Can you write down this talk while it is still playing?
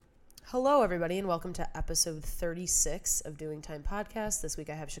Hello, everybody, and welcome to episode 36 of Doing Time Podcast. This week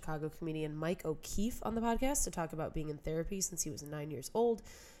I have Chicago comedian Mike O'Keefe on the podcast to talk about being in therapy since he was 9 years old.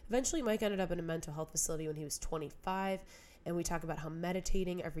 Eventually, Mike ended up in a mental health facility when he was 25, and we talk about how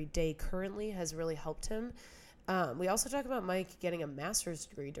meditating every day currently has really helped him. We also talk about Mike getting a master's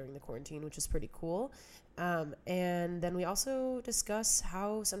degree during the quarantine, which is pretty cool. And then we also discuss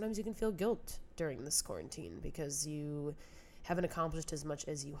how sometimes you can feel guilt during this quarantine because you haven't accomplished as much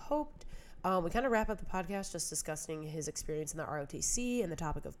as you hoped. We kind of wrap up the podcast just discussing his experience in the ROTC and the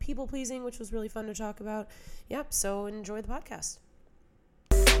topic of people pleasing, which was really fun to talk about. Yep, so enjoy the podcast.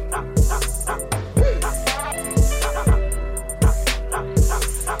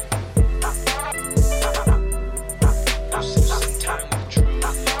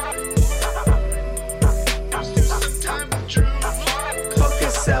 Fuck a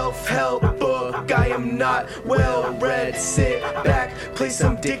self-help book, I am not well-read. Sit back, play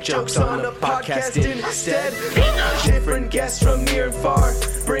some dick jokes on a podcast instead. Different guests from near and far,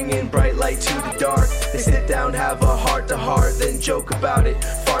 bringing bright light to the dark. They sit down, have a heart-to-heart, then joke about it,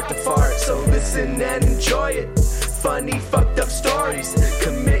 fart to fart. So listen and enjoy it. Funny, fucked up stories,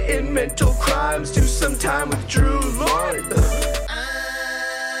 committing mental crimes. Do some time with Drew Lord.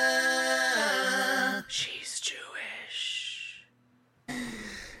 She's Jewish.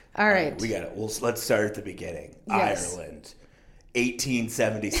 All right. We got it. Well, let's start at the beginning. Yes. Ireland,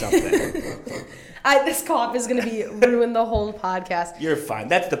 1870 something. This cough is going to ruin the whole podcast. You're fine.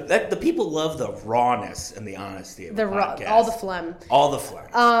 The people love the rawness and the honesty of the podcast. All the phlegm. All the phlegm.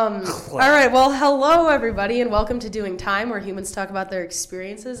 All right. Well, hello everybody, and welcome to Doing Time, where humans talk about their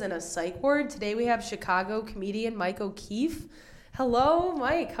experiences in a psych ward. Today we have Chicago comedian Mike O'Keefe. Hello,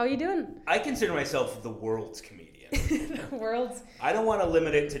 Mike. How are you doing? I consider myself the world's comedian. World's I don't want to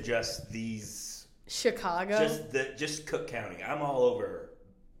limit it to just these. Chicago. Just Cook County. I'm all over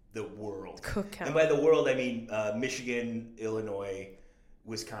the world. Cook County. And by the world, I mean Michigan, Illinois,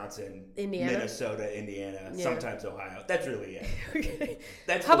 Wisconsin, Indiana? Minnesota, Indiana, Yeah. sometimes Ohio. That's really it. Okay.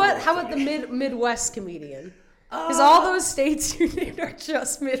 That's How the about world the to me. Midwest comedian? Because all those states you named are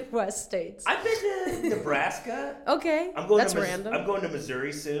just Midwest states. I've been to Nebraska. Okay, I'm going that's to random. I'm going to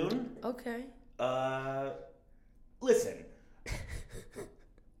Missouri soon. Okay. Listen,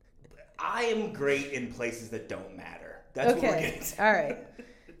 I am great in places that don't matter. That's what we're Okay. getting to. All right.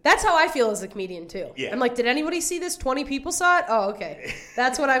 That's how I feel as a comedian too. Yeah. I'm like, did anybody see this? 20 people saw it? Oh, okay.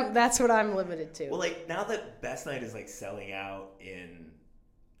 That's what I'm limited to. Well, like now that Best Night is like selling out in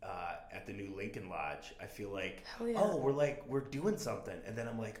at the new Lincoln Lodge, I feel like Hell yeah. oh, we're doing something, and then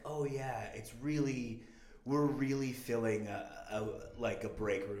I'm like, oh yeah, we're really filling a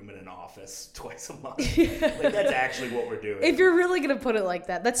break room in an office twice a month. Like that's actually what we're doing. If you're really gonna put it like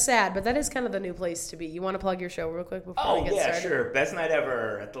that, that's sad, but that is kind of the new place to be. You want to plug your show real quick before we get started? Sure. Best Night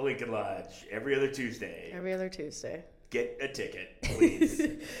Ever at the Lincoln Lodge every other Tuesday. Every other Tuesday. Get a ticket, please.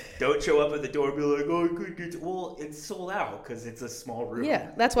 Don't show up at the door and be like, oh, I couldn't get well, it's sold out because it's a small room.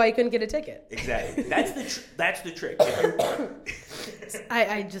 Yeah, that's why you couldn't get a ticket. Exactly. That's the trick. If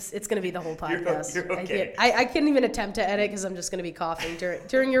It's gonna be the whole podcast. You're okay. I can't even attempt to edit because I'm just gonna be coughing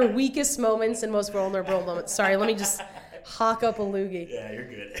during your weakest moments and most vulnerable moments. Sorry, let me just hawk up a loogie. Yeah, you're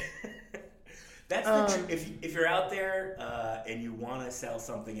good. That's the trick. If you're out there and you want to sell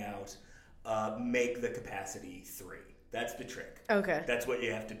something out, make the capacity 3. That's the trick. Okay. That's what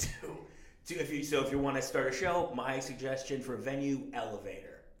you have to do. If you want to start a show, my suggestion for a venue,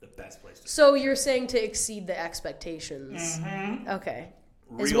 elevator, the best place to start. So you're saying to exceed the expectations. Mm-hmm. Okay.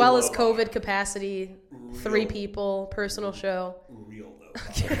 As Real well low as bar. COVID capacity, 3 people, personal show. Real low.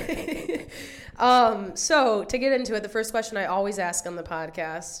 Okay. So to get into it, the first question I always ask on the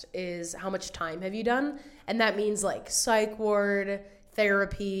podcast is how much time have you done? And that means like psych ward,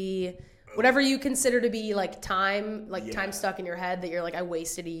 therapy, whatever you consider to be like time, time stuck in your head that you're like, I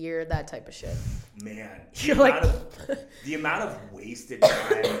wasted a year, that type of shit. Man, You're like- the amount of wasted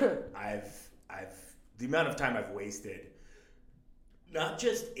time the amount of time I've wasted, not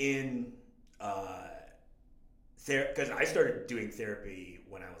just in because I started doing therapy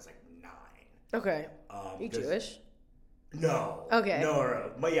when I was like 9. Okay. You Jewish? No. Okay.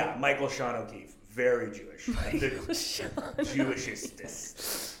 No. But yeah, Michael Sean O'Keefe, very Jewish. Michael Sean.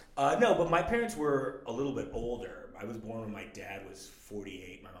 Jewishest. No, but my parents were a little bit older. I was born when my dad was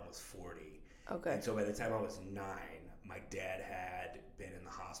 48, my mom was 40. Okay. And so by the time I was 9, my dad had been in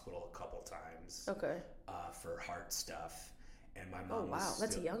the hospital a couple times. Okay. For heart stuff, and my mom. Oh wow,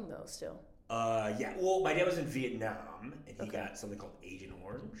 that's young though. Still. Yeah. Well, my dad was in Vietnam, and he got something called Agent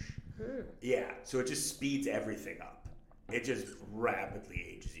Orange. Yeah. So it just speeds everything up. It just rapidly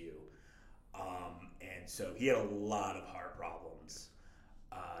ages you. And so he had a lot of heart problems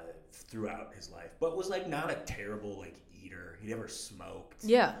throughout his life, but was like not a terrible like eater. He never smoked.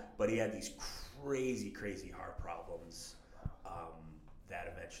 Yeah. But he had these crazy heart problems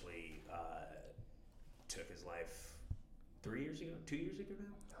that eventually took his life 2 years ago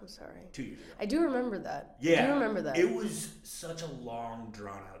now. I'm sorry. 2 years ago. I do remember that. Yeah. I do remember that. It was such a long,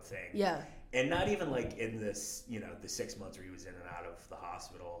 drawn-out thing. Yeah. And not even, like, in this, the 6 months where he was in and out of the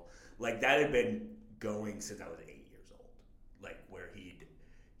hospital. Like, that had been going since I was 8 years old. Like, where he'd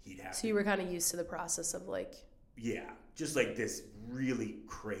have So you were kind of used to the process of, like... Yeah. Just, like, this really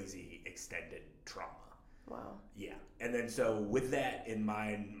crazy extended trauma. Wow. Yeah. And then so with that in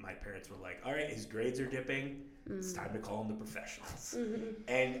mind, my parents were like, all right, his grades are dipping. It's time to call in the professionals.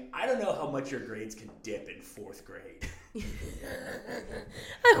 And I don't know how much your grades can dip in 4th grade.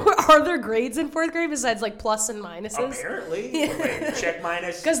 Are there grades in 4th grade besides like plus and minuses? Apparently. Like, check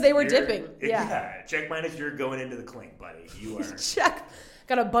minus. Because they were dipping. Yeah. Check minus, you're going into the clink, buddy. You are. Check.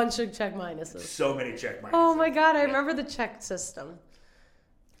 Got a bunch of check minuses. So many check minuses. Oh my God, I remember the check system.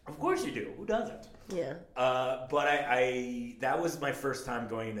 Of course you do. Who doesn't? Yeah. But I that was my first time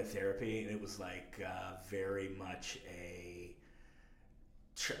going into therapy, and it was like very much a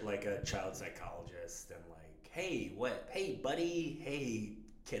child psychologist, and like, hey buddy, hey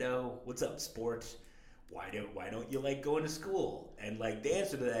kiddo, what's up, sport? Why don't you like going to school? And like the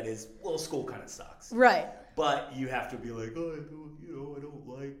answer to that is, well, school kind of sucks. Right. But you have to be like, oh, I don't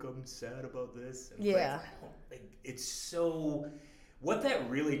like, I'm sad about this. And yeah. It's so. What that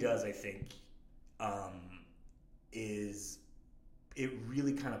really does, I think, is it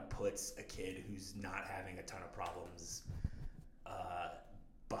really kind of puts a kid who's not having a ton of problems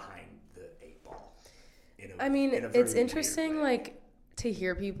behind the 8 ball. It's interesting, like, to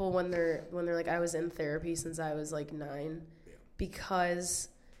hear people when they're like, I was in therapy since I was like 9, because,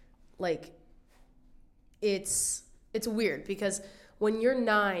 like, it's weird because when you're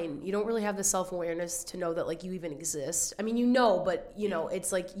 9, you don't really have the self-awareness to know that, like, you even exist. I mean, but,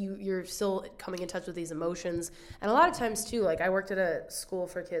 it's like you're still coming in touch with these emotions. And a lot of times, too, like, I worked at a school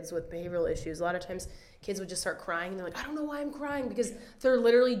for kids with behavioral issues. A lot of times, kids would just start crying, and they're like, I don't know why I'm crying, because they're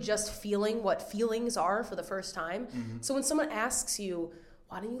literally just feeling what feelings are for the first time. Mm-hmm. So when someone asks you,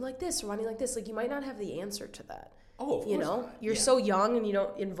 why don't you like this, or why don't you like this, like, you might not have the answer to that. Oh, of course not. You're so young,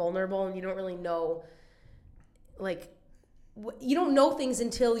 and vulnerable, and you don't really know, like... You don't know things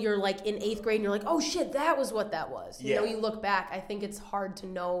until you're like in 8th grade and you're like, oh shit, that was what that was. You look back, I think it's hard to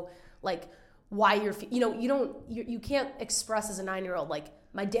know like why you're, you can't express as a 9-year-old, like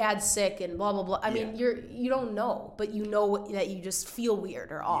my dad's sick and blah, blah, blah. I mean, you don't know, but you know that you just feel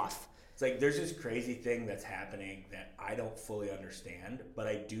weird or off. It's like, there's this crazy thing that's happening that I don't fully understand, but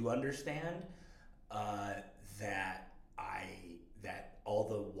I do understand that all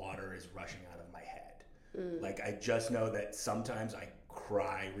the water is rushing out of my head. Like, I just know that sometimes I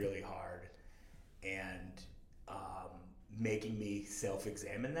cry really hard, and making me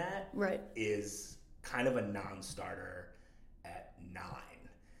self-examine that is kind of a non-starter at 9.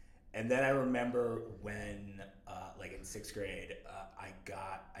 And then I remember when, like in 6th grade, I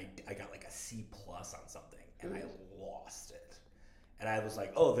got like a C+ on something, and I lost it. And I was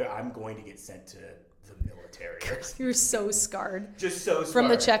like, I'm going to get sent to the military. You're so scarred. Just so scarred. From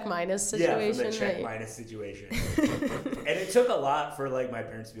the check minus situation. Yeah, from the check minus situation. And it took a lot for like my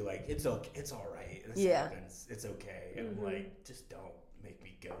parents to be like, it's all right. This happens. It's okay. And I'm like, just don't make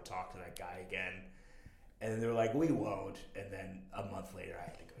me go talk to that guy again. And then they were like, we won't. And then a month later, I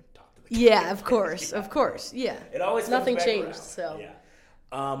had to go talk to the guy. Yeah, of course. Of course. Yeah. It always nothing comes back changed. around. So yeah.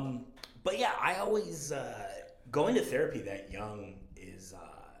 But yeah, I always going to therapy that young is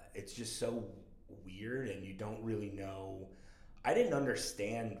it's just so weird, and you don't really know. I didn't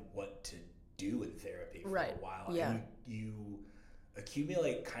understand what to do in therapy for a while. Yeah. And you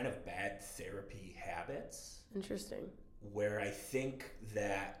accumulate kind of bad therapy habits. Interesting. Where I think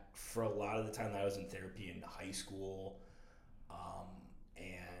that for a lot of the time that I was in therapy in high school,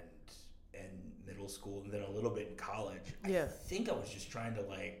 and middle school, and then a little bit in college, I think I was just trying to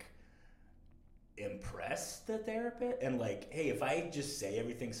like impress the therapist, and like, hey, if I just say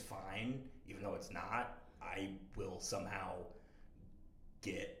everything's fine, even though it's not, I will somehow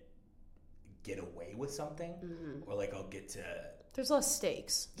get away with something, or like I'll get to. There's less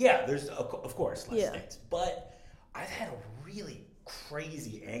stakes. Yeah, there's of course less stakes, but I've had a really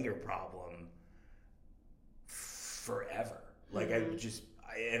crazy anger problem forever. Like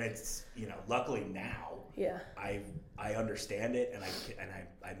and it's luckily now. Yeah. I understand it, and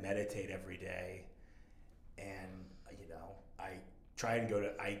I meditate every day, and I try and go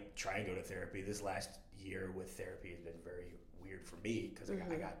to therapy. This last year with therapy has been very weird for me because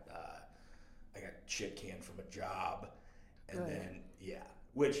I got shit canned from a job, and then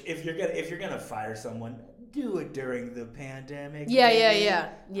Which if you're gonna fire someone, do it during the pandemic. Yeah.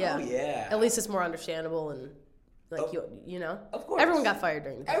 Oh yeah. At least it's more understandable and you know. Of course. Everyone got fired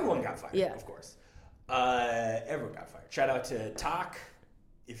during the pandemic. Everyone got fired. Yeah. Of course. Everyone got fired. Shout out to Talk.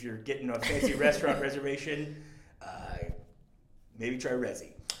 If you're getting a fancy restaurant reservation, maybe try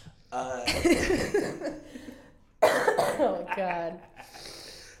Resi. Oh God.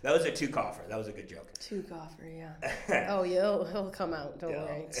 That was a two-cougher. That was a good joke. Two-cougher, yeah. Oh, yeah, he'll come out. Don't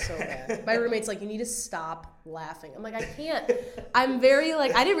worry. It's so bad. My roommate's like, you need to stop laughing. I'm like, I can't. I'm very,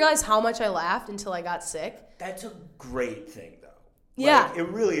 like, I didn't realize how much I laughed until I got sick. That's a great thing, though. Yeah. Like, it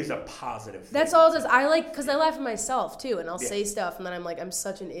really is a positive thing. That's all it is. Because I laugh at myself, too, and I'll say stuff, and then I'm like, I'm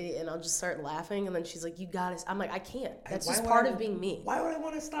such an idiot, and I'll just start laughing, and then she's like, you got to. I'm like, I can't. That's just part of being me. Why would I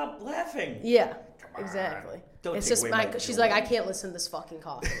want to stop laughing? Yeah. Come on. Exactly. Don't it's take just away my she's joy. like, I can't listen to this fucking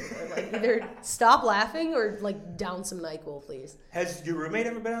coffee. Like, either stop laughing or like down some NyQuil, please. Has your roommate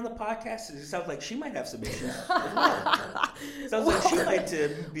ever been on the podcast? It sounds like she might have some issues. Sounds like she might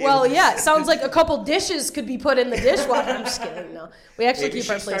be. Well, yeah, it sounds like a couple dishes could be put in the dishwasher. I'm just kidding. No, we actually Maybe keep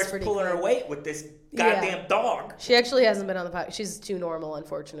our she place starts pretty pulling clean. her weight with this goddamn dog. She actually hasn't been on the podcast. She's too normal,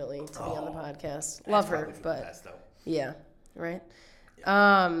 unfortunately, to be on the podcast. Love her, Probably for the but best, though. yeah, right.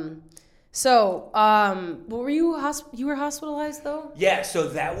 So, were you were hospitalized though? Yeah, so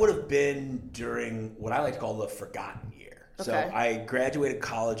that would have been during what I like to call the forgotten year. So Okay. I graduated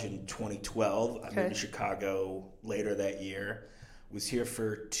college in 2012. I Okay. moved to Chicago later that year. Was here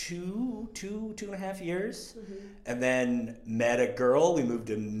for two and a half years. Mm-hmm. And then met a girl. We moved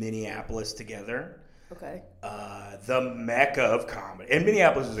to Minneapolis together. Okay. The mecca of comedy. And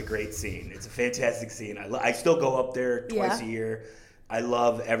Minneapolis is a great scene. It's a fantastic scene. I still go up there twice a year. I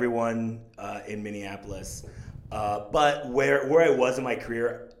love everyone in Minneapolis. But where I was in my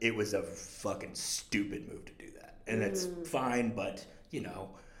career, it was a fucking stupid move to do that. And it's fine, but, you know,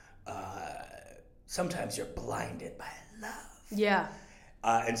 sometimes you're blinded by love. Yeah.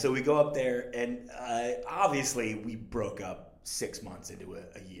 And so we go up there, and obviously we broke up 6 months into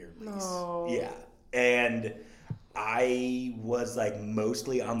a year lease. No. Yeah. And I was like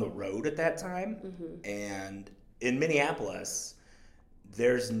mostly on the road at that time. Mm-hmm. And in Minneapolis,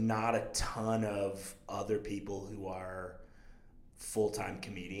 there's not a ton of other people who are full-time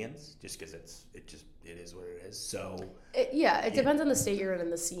comedians, just because it is what it is. So It depends on the state you're in and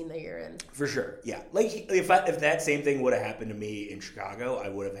the scene that you're in. for sure, yeah. Like if that same thing would have happened to me in Chicago, I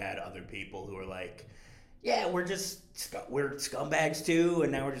would have had other people who are like, yeah, we're scumbags too,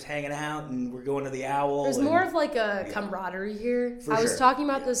 and now we're just hanging out and we're going to the Owl. There's more of like a camaraderie here. I was talking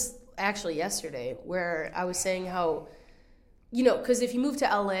about this actually yesterday, where I was saying how, you know, because if you move to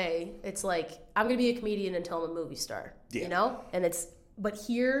LA, it's like, I'm going to be a comedian until I'm a movie star, you know? But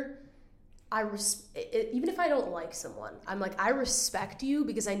here, even if I don't like someone, I'm like, I respect you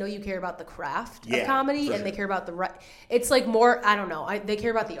because I know you care about the craft of comedy and they care about it's like more, I don't know, they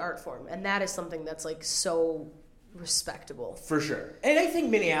care about the art form. And that is something that's like so respectable. For sure. And I think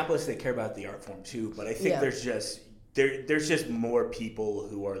Minneapolis, they care about the art form too, but I think there's just more people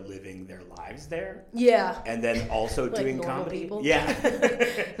who are living their lives there. Yeah. And then also like doing normal comedy. People.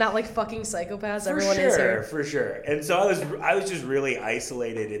 Yeah. Not like fucking psychopaths. For Everyone sure, is here. for sure. And so I was just really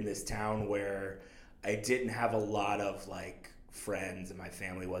isolated in this town where I didn't have a lot of like friends and my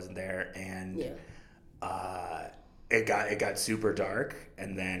family wasn't there, and it got super dark,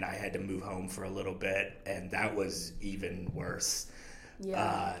 and then I had to move home for a little bit, and that was even worse.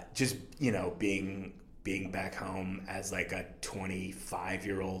 Yeah. Just, you know, being back home as like a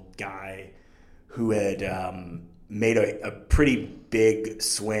 25-year-old guy who had made a pretty big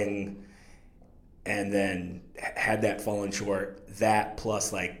swing and then had that fallen short. That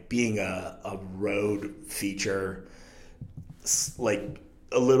plus like being a road feature, like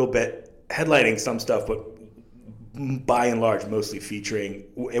a little bit headlining some stuff, but by and large mostly featuring,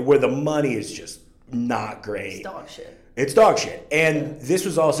 where the money is just not great. It's dog shit. It's dog shit. And this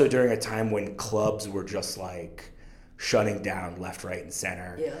was also during a time when clubs were just like shutting down left, right, and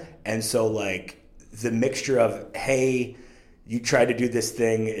center. Yeah. And so like the mixture of, hey, you tried to do this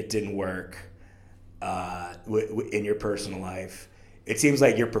thing, it didn't work in your personal life. It seems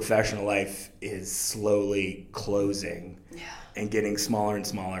like your professional life is slowly closing and getting smaller and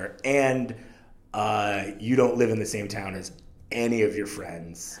smaller. And you don't live in the same town as any of your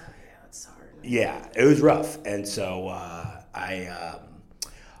friends. Yeah, it was rough, and so I'd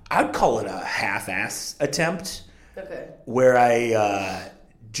call it a half-ass attempt. Okay. Where I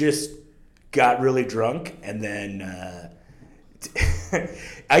just got really drunk, and then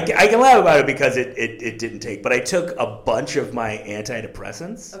I can laugh about it because it didn't take. But I took a bunch of my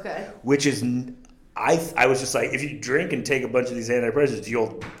antidepressants. Okay. Which is I was just like, if you drink and take a bunch of these antidepressants,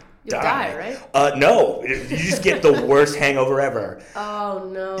 you'll die, right? No, you just get the worst hangover ever. Oh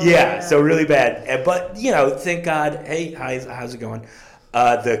no. Yeah, so really bad. But thank God. Hey, how's it going?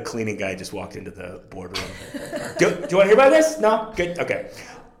 The cleaning guy just walked into the boardroom. do you want to hear about this? No, good, okay.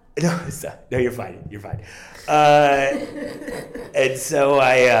 No, you're fine. You're fine. And so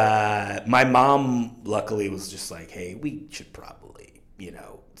my mom luckily was just like, hey, we should probably,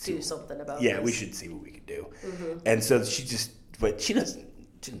 do something about this. Yeah, this. we should see what we could do. Mm-hmm. And so but she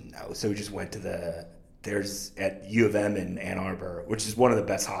didn't know. So we just went to there's at U of M in Ann Arbor, which is one of the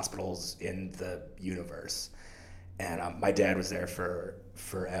best hospitals in the universe. And my dad was there for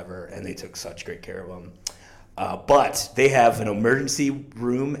forever, and they took such great care of him. But they have an emergency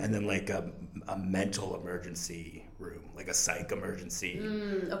room and then like a mental emergency room, like a psych emergency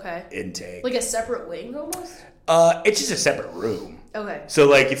intake. Like a separate wing almost? It's just a separate room. Okay. So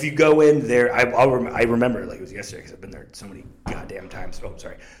like if you go in there, I remember like it was yesterday because I've been there so many goddamn times. Oh,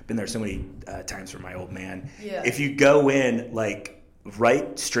 sorry. Been there so many times for my old man. Yeah. If you go in like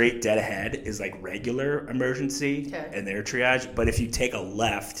right straight dead ahead is like regular emergency and their triage. But if you take a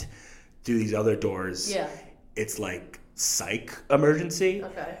left through these other doors, it's like psych emergency.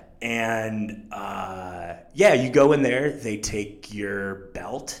 Okay. And you go in there, they take your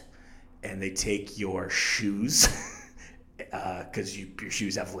belt and they take your shoes because your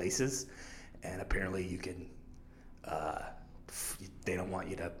shoes have laces, and apparently you can they don't want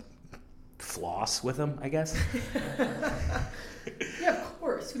you to floss with them, I guess. Yeah, of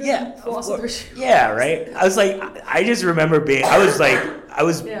course. Who doesn't floss with their shoes? Yeah, right. I was like, I just remember I was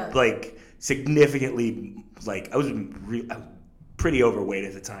significantly I was pretty overweight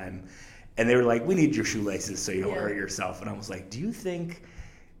at the time, and they were like, we need your shoelaces so you don't hurt yourself. And I was like, do you think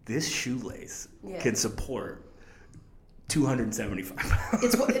this shoelace can support 275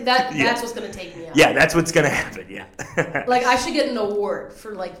 pounds? That's what's gonna take me out. Yeah, that's what's gonna happen. Yeah. Like I should get an award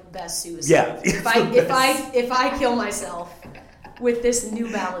for like best suicide. Yeah. If I kill myself with this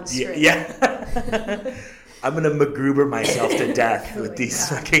New Balance string. Yeah. I'm gonna MacGruber myself to death with these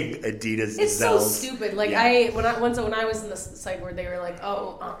fucking Adidas. It's so stupid. Like when I was in the psych ward, they were like,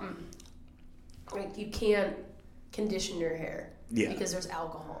 like you can't condition your hair because there's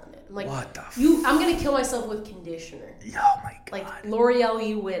alcohol in it. I'm like, what the? I'm gonna kill myself with conditioner. Oh my god. Like L'Oreal,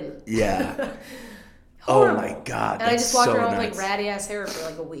 you win. Yeah. Oh my god. And I just walked around with like ratty ass hair for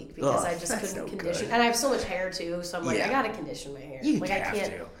like a week because I just couldn't condition. Good. And I have so much hair too, so I'm like, I gotta condition my hair. I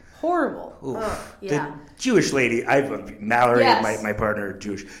can't. Horrible. The Jewish lady, Mallory, my partner,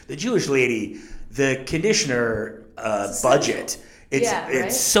 Jewish. The Jewish lady, the conditioner budget.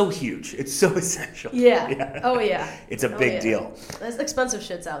 It's so huge. It's so essential. Yeah. Oh yeah. It's a big deal. There's expensive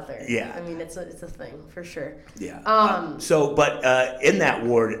shits out there. Yeah. I mean, it's a thing for sure. Yeah. But in that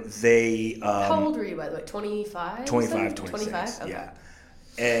ward, they. How old were you, by the way? 25? 25, 26. 25. Okay. Yeah.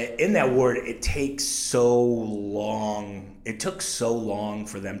 In that ward, it takes so long. It took so long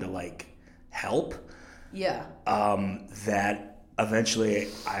for them to like help. Yeah. That eventually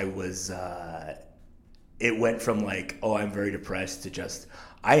I was. It went from like, oh, I'm very depressed to just,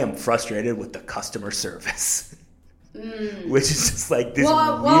 I am frustrated with the customer service. Which is just like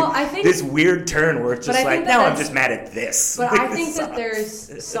this weird turn where it's just like, now I'm just mad at this. But I think that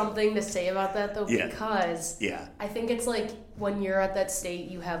there's something to say about that though, because I think it's like when you're at that state,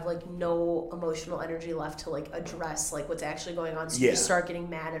 you have like no emotional energy left to like address like what's actually going on. So you just start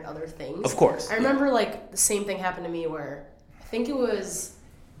getting mad at other things. Of course. I remember like the same thing happened to me where I think it was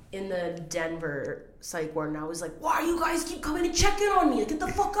in the Denver psych ward, and I was like, why you guys keep coming and checking on me? Like, get the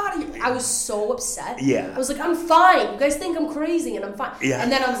fuck out of here. I was so upset. Yeah. I was like, I'm fine. You guys think I'm crazy, and I'm fine. Yeah.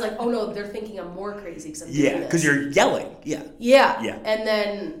 And then I was like, oh no, they're thinking I'm more crazy because I'm doing this. Yeah, because you're yelling. Yeah. Yeah. Yeah. And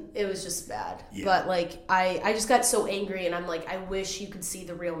then it was just bad. Yeah. But like, I just got so angry, and I'm like, I wish you could see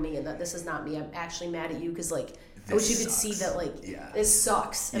the real me, and that this is not me. I'm actually mad at you because like, I wish you could see that like, this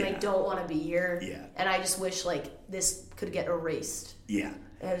sucks, and I don't want to be here. Yeah. And I just wish like this could get erased. Yeah.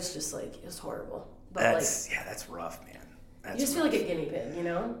 And it was just like, it was horrible. But that's rough, man. You just feel like a guinea pig, you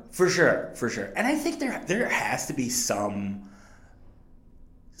know? For sure. And I think there has to be some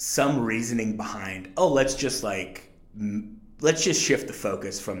reasoning behind, let's just shift the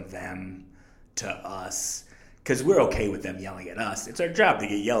focus from them to us, because we're okay with them yelling at us. It's our job to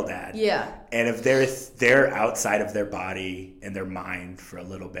get yelled at. Yeah. And if they're outside of their body and their mind for a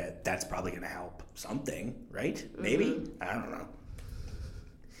little bit, that's probably going to help something, right? Maybe? Mm-hmm. I don't know.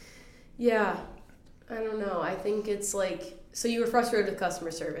 Yeah. I don't know. I think it's like, So you were frustrated with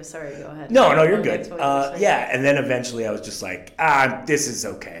customer service. Sorry, go ahead. No, you're good. Totally Yeah, and then eventually I was just like, this is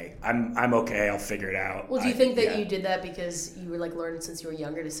okay. I'm okay. I'll figure it out. Well, do you think that you did that because you were like learned since you were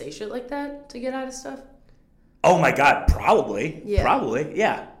younger to say shit like that to get out of stuff? Oh my God, probably. Yeah. Probably.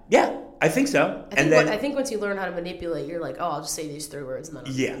 Yeah. Yeah, I think so. I think once you learn how to manipulate, you're like, oh, I'll just say these 3 words and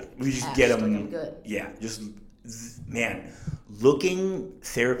then we just get them. Like I'm good. Yeah, just man, looking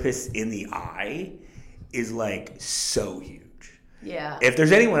therapists in the eye is like so huge. Yeah. If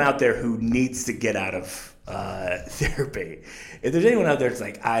there's anyone out there who needs to get out of therapy, if there's anyone out there that's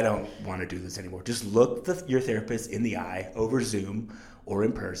like, I don't want to do this anymore, just look your therapist in the eye over Zoom or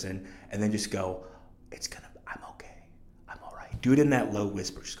in person, and then just go, I'm okay. I'm all right. Do it in that low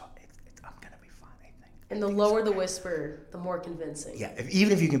whisper. Just go, I'm going to be fine, I think. And the lower the whisper, the more convincing. Yeah,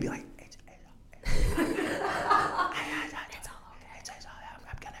 even if you can be like, it's all okay.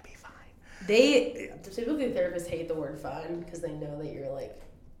 I'm going to be fine. Typically therapists hate the word fine because they know that you're like,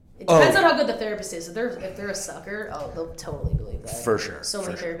 it depends on how good the therapist is. If they're a sucker, they'll totally believe that. For sure. So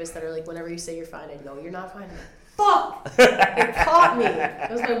many therapists that are like, whenever you say you're fine, I know you're not fine. Fuck! It caught me.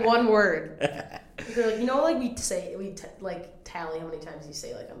 That was my one word. They're like, we tally how many times you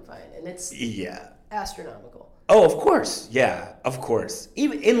say like I'm fine, and it's astronomical. Oh, of course. Yeah, of course.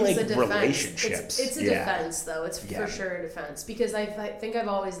 Even in like relationships. It's a defense, though. It's for sure a defense because I think I've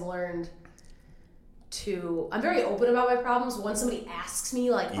always learned I'm very open about my problems. When somebody asks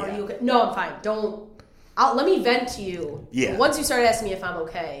me like, "Are you okay?" No, I'm fine. Let me vent to you. Yeah. But once you start asking me if I'm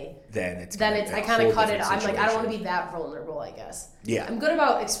okay, then I kind of cut it. I'm like, I don't want to be that vulnerable, I guess. Yeah. I'm good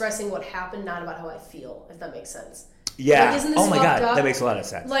about expressing what happened, not about how I feel, if that makes sense. Yeah. Like, isn't this oh my God, up? that makes a lot of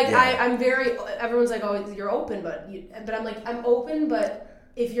sense. Like I'm very. Everyone's like, "Oh, you're open," but I'm like, I'm open, but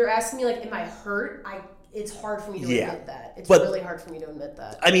if you're asking me like, "Am I hurt?" It's hard for me to admit that. It's really hard for me to admit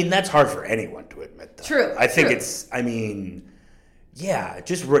that. I mean, that's hard for anyone to admit that. True. I think just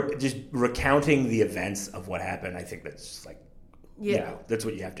recounting the events of what happened. I think that's just like, that's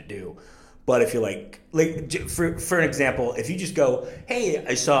what you have to do. But if you're like for an example, if you just go, "Hey,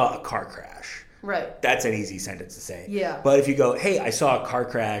 I saw a car crash," right? That's an easy sentence to say. Yeah. But if you go, "Hey, I saw a car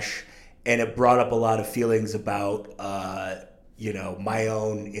crash," and it brought up a lot of feelings about, my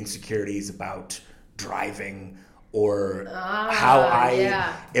own insecurities about driving or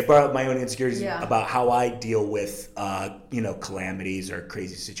it brought up my own insecurities about how I deal with calamities or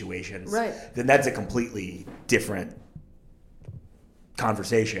crazy situations, right? Then that's a completely different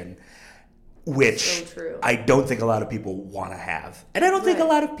conversation, which I don't think a lot of people want to have, and I don't think a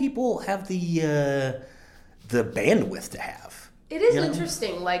lot of people have the bandwidth to have. It is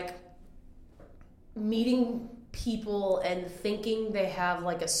interesting, like meeting people and thinking they have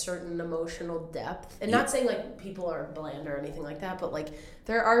like a certain emotional depth, and not saying like people are bland or anything like that, but like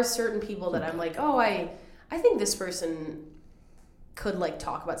there are certain people that I'm like, oh, I think this person could like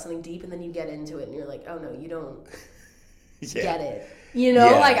talk about something deep, and then you get into it and you're like, oh no, you don't get it,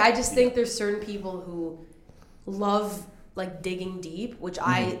 like I just think there's certain people who love like digging deep, which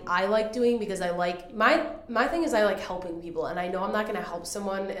I like doing because I like my thing is I like helping people, and I know I'm not going to help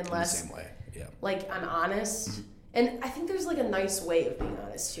someone unless in the same way. Yeah. Like I'm honest, and I think there's like a nice way of being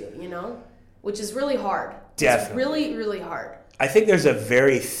honest too, which is really hard. Definitely. It's really, really hard. I think there's a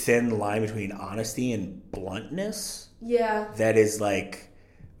very thin line between honesty and bluntness. Yeah. That is like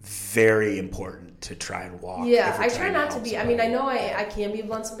very important to try and walk. Yeah, I try not to be. I mean, I know I can be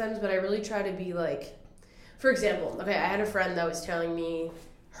blunt sometimes, but I really try to be like, for example, I had a friend that was telling me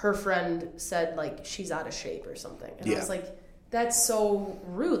her friend said like she's out of shape or something, and I was like, that's so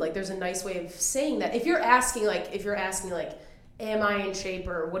rude. Like, there's a nice way of saying that. If you're asking, am I in shape,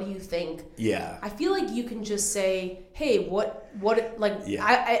 or what do you think? Yeah. I feel like you can just say, hey,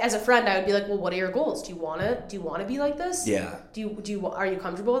 I, as a friend, I would be like, well, what are your goals? Do you want to be like this? Yeah. Are you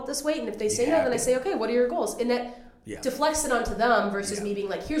comfortable at this weight? And if they say no, then I say, okay, what are your goals? And that deflects it onto them versus me being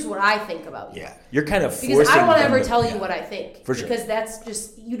like, here's what I think about you. Yeah. You're kind of forcing because I don't want to ever tell you what I think. For sure. Because that's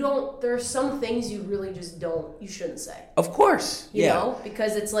just, there are some things you really just you shouldn't say. Of course. You know?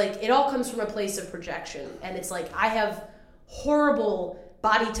 Because it's like, it all comes from a place of projection. And it's like, I have horrible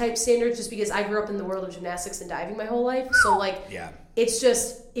body type standards just because I grew up in the world of gymnastics and diving my whole life. So like, it's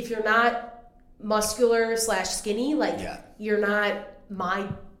just, if you're not muscular / skinny, like you're not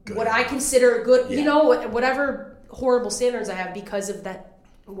what I consider good, whatever horrible standards I have because of that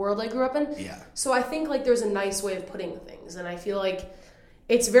world I grew up in. Yeah. So I think like there's a nice way of putting things, and I feel like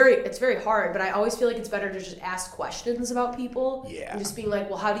it's very hard, but I always feel like it's better to just ask questions about people and just being like,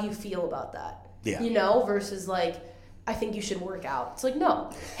 well, how do you feel about that? Yeah. Versus like, I think you should work out. It's like, no.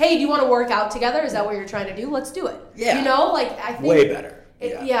 Hey, do you want to work out together? Is that what you're trying to do? Let's do it. Yeah. Like I think way better.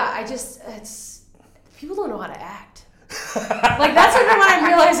 People don't know how to act. Like, that's what I'm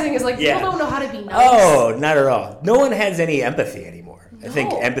realizing is, like, Yeah. people don't know how to be nice. Oh, not at all. No one has any empathy anymore. I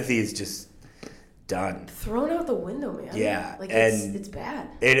think No. empathy is just done. Thrown out the window, man. Yeah, Like, and- it's bad.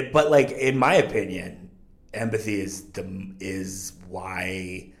 But like in my opinion, empathy is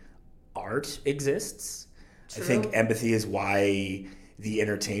why art exists. True. I think empathy is why the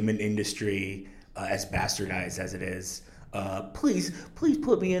entertainment industry, as bastardized as it is, please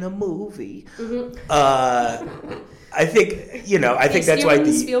put me in a movie. Mm-hmm. I think I think that's why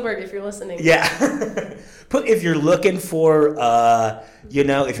Steven Spielberg, if you're listening. Yeah. If you're looking for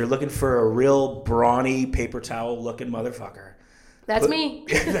if you're looking for a real brawny paper towel looking motherfucker. That's me.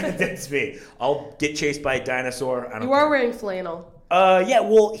 That's me. I'll get chased by a dinosaur. I don't You are care. wearing flannel. Yeah,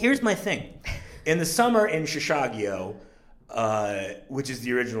 well, here's my thing. In the summer in Shishagio, which is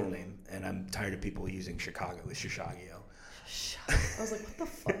the original name, and I'm tired of people using Chicago as Shishagio. I was like, what the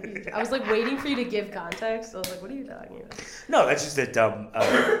fuck? I was like waiting for you to give context. I was like, what are you talking about? No, that's just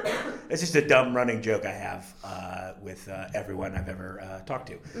a dumb running joke I have with everyone I've ever talked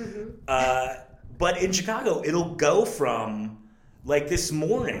to. Mm-hmm. But in Chicago, it'll go from like this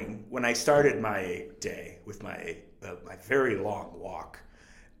morning when I started my day with my very long walk.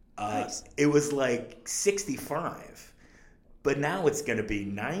 Nice. It was like 65, but now it's going to be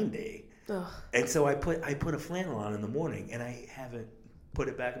 90. Ugh. And so I put a flannel on in the morning, and I haven't put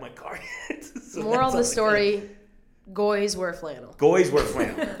it back in my car yet. So Moral of the that's all I story, goys wear flannel. Goys wear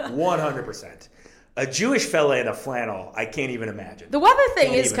flannel, 100%. A Jewish fella in a flannel, I can't even imagine. The weather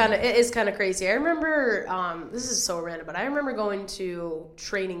thing Can't is even- kind of crazy. I remember this is so random, but I remember going to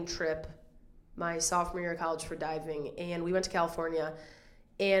training trip my sophomore year of college for diving, and we went to California,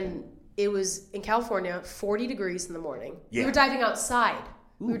 and it was in California 40 degrees in the morning. Yeah. We were diving outside.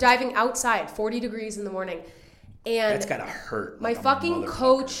 We were diving outside, 40 degrees in the morning, and That's gotta hurt. my like a fucking motherfucker.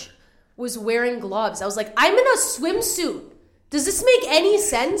 coach was wearing gloves. I was like, I'm in a swimsuit. Does this make any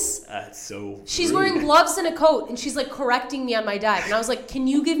sense? It's so. She's rude. wearing gloves and a coat, and she's like correcting me on my dive. And I was like, can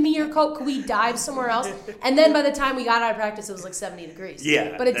you give me your coat? Could we dive somewhere else? And then by the time we got out of practice, it was like 70 degrees.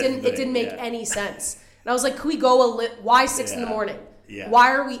 Yeah, But it that's the didn't thing, make yeah. any sense. And I was like, could we go why 6 in the Yeah. morning? Yeah.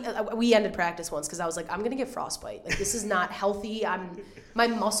 Why are we ended practice once because I was like, I'm going to get frostbite. Like, this is not healthy. My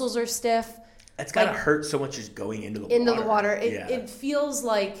muscles are stiff. It's gotta like, hurt so much just going into the water. It feels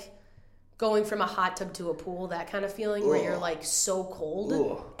like going from a hot tub to a pool, that kind of feeling where you're like so cold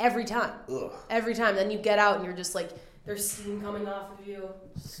Ugh. every time. Ugh. Every time. Then you get out and you're just like, there's steam coming off of you.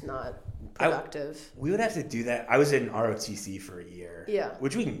 It's not productive. We would have to do that. I was in ROTC for a year. Yeah.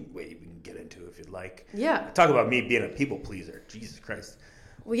 Which we can get into if you'd like. Yeah. Talk about me being a people pleaser. Jesus Christ.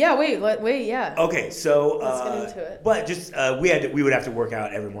 Well, yeah, wait, yeah. Okay, so Let's get into it. But just we would have to work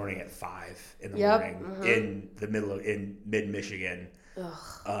out every morning at 5 in the morning in mid Michigan.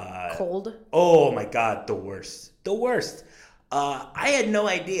 Cold. Oh my God, the worst. I had no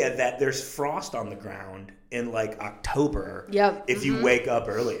idea that there's frost on the ground in like October. Yep. If you wake up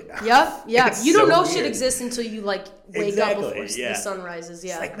early enough. Yep. It's You don't so know shit weird. exists until you like wake Exactly, up before yeah. the sun rises.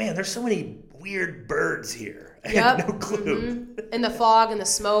 Yeah. It's like, man, there's so many weird birds here. I Yep. had no clue. And the fog and the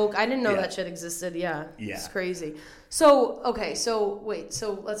smoke. I didn't know Yeah. that shit existed. Yeah. Yeah. It's crazy. So, okay. So, wait.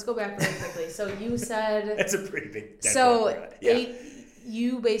 So, let's go back really quickly. So, you said... That's a pretty big death So, background. Yeah.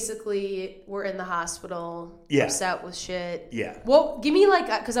 you basically were in the hospital, Yeah. upset with shit. Yeah. Well, give me like,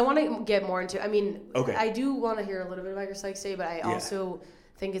 because I want to get more into, I mean, Okay. I do want to hear a little bit about your psych stay, but I also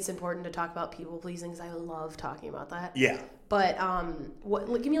think it's important to talk about people pleasing because I love talking about that. Yeah. But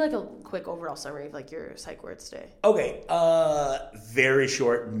give me like a quick overall summary of like your psych ward stay. Okay. Very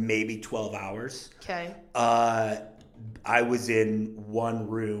short, maybe 12 hours. Okay. I was in one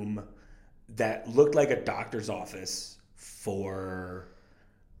room that looked like a doctor's office for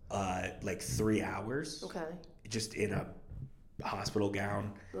like 3 hours. Okay. Just in a hospital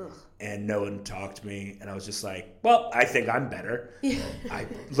gown. Ugh. And no one talked to me. And I was just like, well, I think I'm better. Yeah.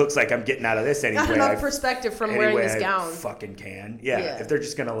 Looks like I'm getting out of this anyway. Got enough perspective from wearing this gown. Fucking can. Yeah. If they're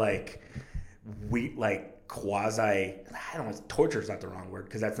just gonna like quasi, I don't know, torture is not the wrong word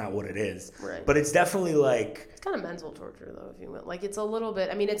because that's not what it is. Right. But it's definitely like. It's kind of mental torture though, if you will. Like it's a little bit.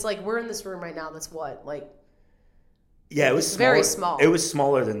 I mean, it's like we're in this room right now. That's what like. Yeah, it was It's smaller. very small. It was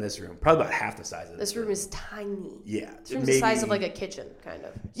smaller than this room, probably about half the size of This room is tiny. Yeah, This room's the size of like a kitchen, kind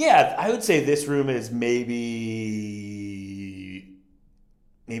of. Yeah, I would say this room is maybe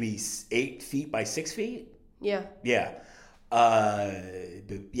 8 feet by 6 feet. Yeah. Yeah,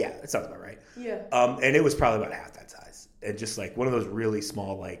 yeah, that sounds about right. Yeah. And it was probably about half that size, and just like one of those really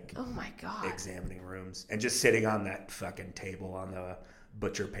small like Oh my god. examining rooms, and just sitting on that fucking table on the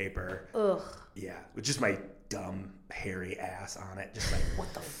butcher paper. Ugh. Yeah, with just my dumb hairy ass on it, just like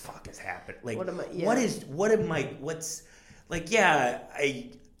what the fuck is happening? Like What am I- yeah. what's like, yeah,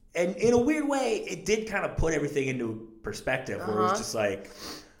 and in a weird way, it did kind of put everything into perspective where it was just like,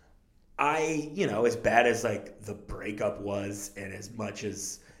 as bad as like the breakup was, and as much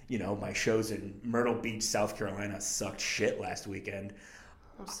as, my shows in Myrtle Beach, South Carolina sucked shit last weekend.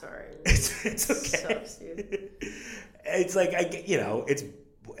 I'm sorry. It's okay. Sucks, dude. It's like, I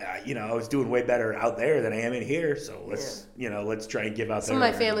was doing way better out there than I am in here. So let's try and give out some of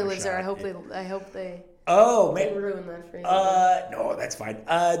my family lives there. I hope they Oh, man. ruin that for you. No, that's fine.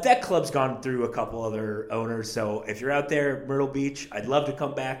 That club's gone through a couple other owners, so if you're out there, Myrtle Beach, I'd love to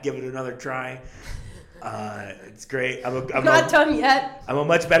come back, give it another try. It's great. I'm not done yet. I'm a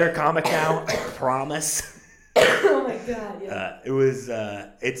much better comic now, I promise. Oh my God, yeah.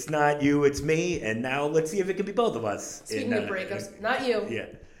 It's not you, it's me, and now let's see if it can be both of us. Speaking of breakups, not you. Yeah.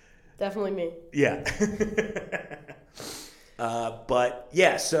 Definitely me. Yeah. But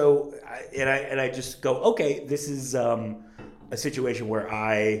yeah, so I just go, okay, this is a situation where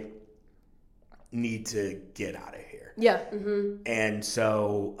I need to get out of here. Yeah. Mm-hmm. And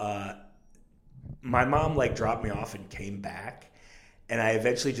so my mom like dropped me off and came back, and I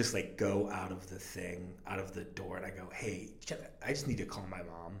eventually just like go out of the door, and I go, hey, I just need to call my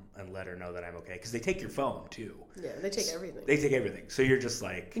mom and let her know that I'm okay, because they take your phone too. Yeah, they take everything. They take everything. So you're just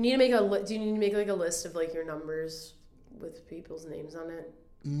like, do you need to make like a list of like your numbers with people's names on it?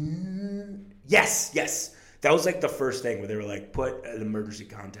 Yes. That was like the first thing where they were like, put an emergency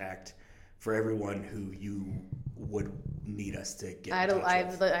contact for everyone who you would need us to get in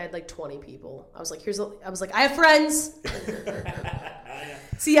touch with. I had like 20 people. I was like, I have friends.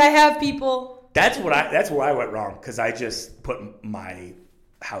 See, I have people. That's where I went wrong, because I just put my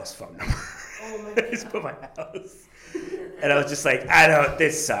house phone number. Oh my God. I just put my house. And I was just like,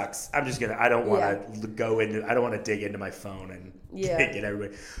 this sucks. I don't want to go into, I don't want to dig into my phone and get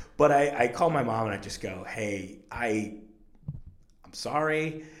everybody. But I call my mom and I just go, hey, I'm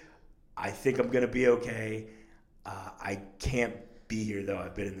sorry. I think I'm going to be okay. I can't be here though.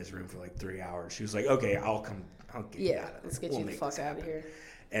 I've been in this room for like 3 hours. She was like, okay, I'll come. I'll get you out of there. Let's get you the fuck out of here.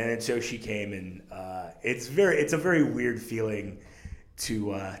 And so she came, and it's a very weird feeling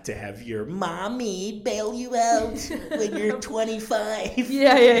to have your mommy bail you out when you're 25.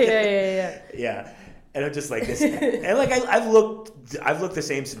 Yeah. Yeah. And I'm just like this, and like I've looked the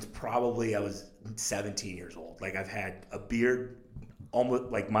same since probably I was 17 years old. Like I've had a beard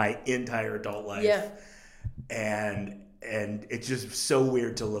almost like my entire adult life. Yeah. And it's just so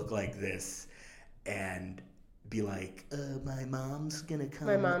weird to look like this and be like, my mom's gonna come.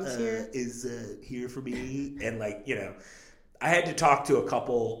 My mom's here. Is here for me, and like I had to talk to a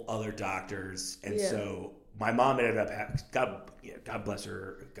couple other doctors, and so my mom ended up having, God bless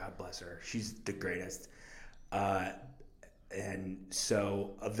her. She's the greatest. And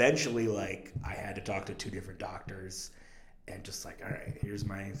so eventually, like, I had to talk to 2 different doctors, and just like, all right, here's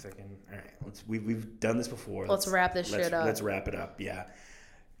my second. All right, we've done this before. Let's wrap this shit up. Let's wrap it up. Yeah.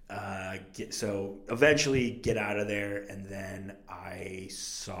 So eventually get out of there, and then I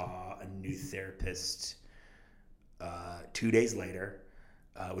saw a new therapist 2 days later,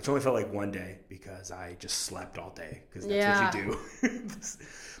 which only felt like one day because I just slept all day, because that's what you do.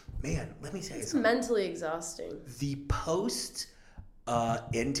 Man, let me tell you something. It's mentally exhausting. The post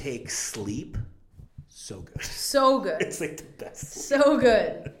intake sleep, so good. So good. It's like the best sleep. So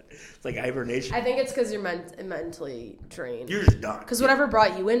good. It's like hibernation. I think it's because you're mentally drained. You're just done. Because whatever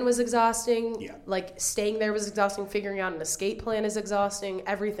brought you in was exhausting. Yeah. Like, staying there was exhausting. Figuring out an escape plan is exhausting.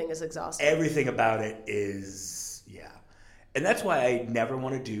 Everything is exhausting. Everything about it is, yeah. And that's why I never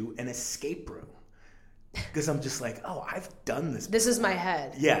want to do an escape room. Because I'm just like, I've done this before. This is my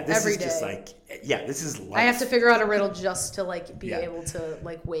head. Yeah, this every is day. just like, this is life. I have to figure out a riddle just to, like, be able to,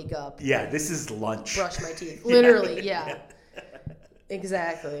 like, wake up. Yeah, this is lunch. Brush my teeth. Literally, yeah.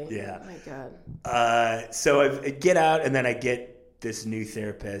 Exactly. Yeah. Oh, my God. So I get out, and then I get this new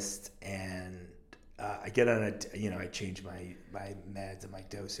therapist, and I get on I change my meds and my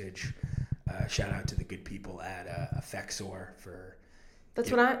dosage. Shout out to the good people at Effexor for... That's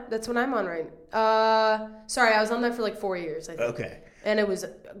what I'm on right. Sorry, I was on that for like 4 years, I think. Okay. And it was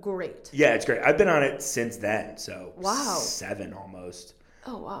great. Yeah, it's great. I've been on it since then, so wow. 7 almost.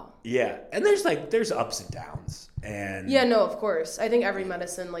 Oh wow. Yeah, and there's ups and downs, and yeah, no, of course. I think every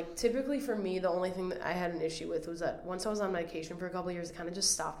medicine, like typically for me, the only thing that I had an issue with was that once I was on medication for a couple of years, it kind of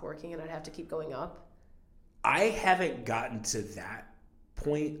just stopped working, and I'd have to keep going up. I haven't gotten to that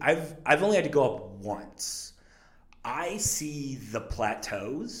point. I've only had to go up once. I see the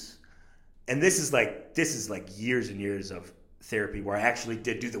plateaus, and this is like years and years of therapy where I actually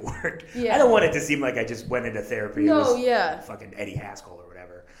did do the work. Yeah. I don't want it to seem like I just went into therapy. No, and was fucking Eddie Haskell or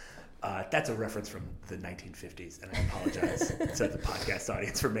whatever. That's a reference from the 1950s, and I apologize to the podcast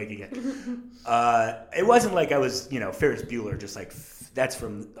audience for making it. It wasn't like I was, Ferris Bueller, just like that's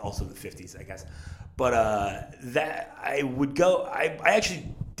from also the 50s, I guess. But that I would go. I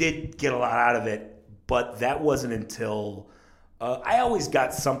actually did get a lot out of it, but that wasn't until I always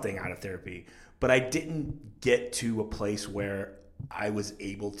got something out of therapy, but I didn't get to a place where I was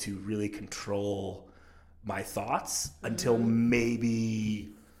able to really control my thoughts until maybe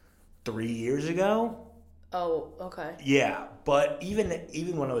 3 years ago. Oh, okay. Yeah, but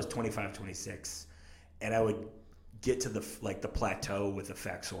even when I was 25, 26, and I would get to the plateau with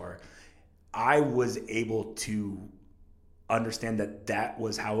Effexor, I was able to understand that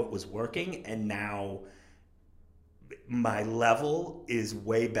was how it was working, and now my level is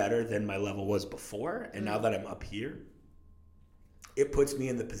way better than my level was before. And now that I'm up here, it puts me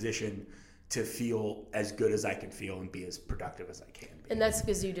in the position to feel as good as I can feel and be as productive as I can be. And that's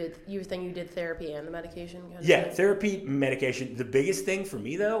because you did therapy and the medication? Therapy, medication. The biggest thing for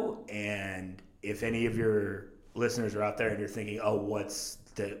me, though, and if any of your listeners are out there and you're thinking, oh,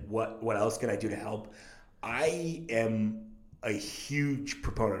 what else can I do to help? I am a huge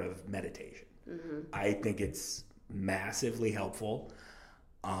proponent of meditation. Mm-hmm. I think it's massively helpful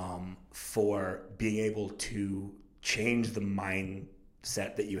for being able to change the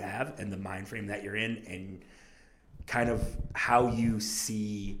mindset that you have and the mind frame that you're in, and kind of how you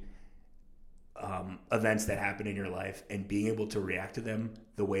see events that happen in your life, and being able to react to them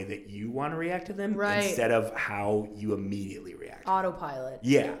the way that you want to react to them, right, instead of how you immediately react. Autopilot.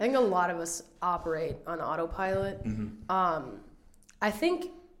 Yeah. I think a lot of us operate on autopilot. Mm-hmm. I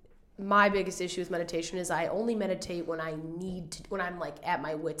think my biggest issue with meditation is I only meditate when when I'm like at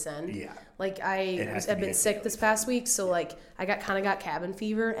my wit's end. Yeah. Like I've been sick this past week, so like I got cabin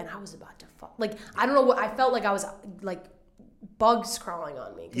fever, and I was about to fall. Like I don't know what I felt like. I was like bugs crawling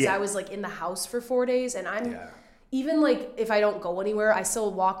on me because I was like in the house for 4 days, and I'm even like if I don't go anywhere, I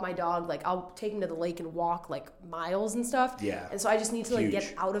still walk my dog. Like I'll take him to the lake and walk like miles and stuff. Yeah. And so I just need to like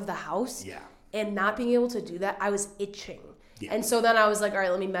get out of the house. Yeah. And not being able to do that, I was itching. Yeah. And so then I was like, all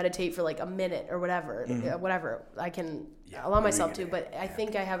right, let me meditate for like a minute or whatever, whatever I can allow myself to. But I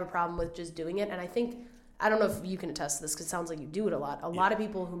think I have a problem with just doing it. And I don't know if you can attest to this because it sounds like you do it a lot. A lot of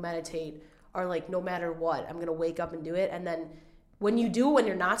people who meditate are like, no matter what, I'm going to wake up and do it. And then when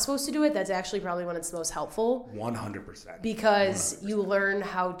you're not supposed to do it, that's actually probably when it's most helpful. 100%. Because 100%. You learn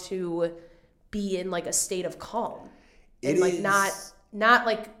how to be in like a state of calm. And like not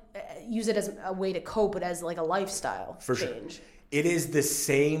like use it as a way to cope, but as like a lifestyle change. Sure. It is the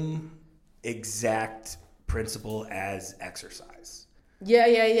same exact principle as exercise. Yeah.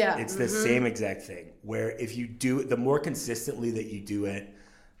 It's the same exact thing, where if you do it, the more consistently that you do it,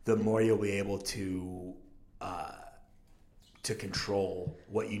 the more you'll be able to control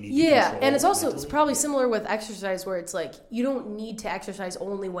what you need to control. Yeah, and it's probably similar with exercise, where it's like you don't need to exercise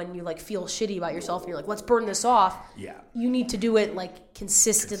only when you like feel shitty about yourself and you're like, let's burn this off. Yeah. You need to do it like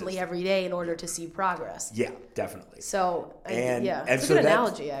consistently every day in order to see progress. Yeah, definitely. So, it's a good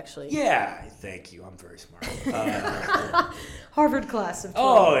analogy, actually. Yeah, thank you. I'm very smart. Harvard class of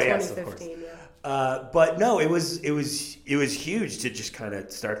 2015. Yeah. But no, it was huge to just kind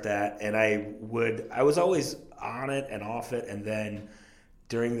of start that, and I was always on it and off it, and then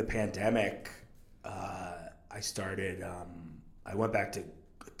during the pandemic, I started. I went back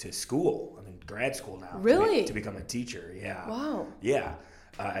to school. I'm in grad school now. Really? To become a teacher. Yeah. Wow. Yeah.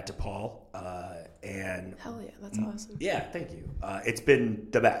 At DePaul, and hell yeah, that's awesome. Yeah, thank you. It's been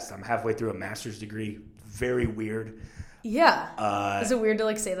the best. I'm halfway through a master's degree. Very weird. Yeah. Is it weird to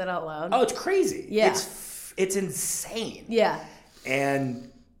like say that out loud? Oh, it's crazy. Yeah. It's insane. Yeah. And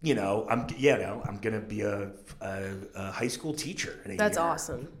I'm gonna be a high school teacher in a year. That's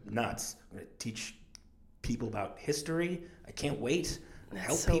awesome. Nuts. I'm gonna teach people about history. I can't wait. That's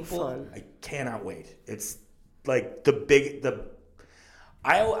help so people. Fun. I cannot wait. It's like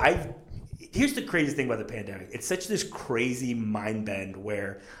here's the craziest thing about the pandemic. It's such this crazy mind bend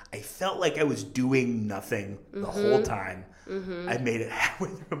where I felt like I was doing nothing the whole time. Mm-hmm. I made it halfway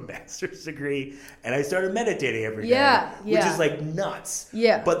through a master's degree, and I started meditating every day, which is like nuts.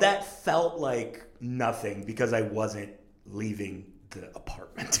 Yeah. But that felt like nothing because I wasn't leaving the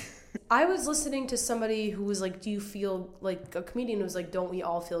apartment. I was listening to somebody who was like, do you feel like a comedian who was like, don't we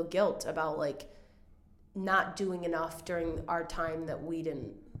all feel guilt about like not doing enough during our time that we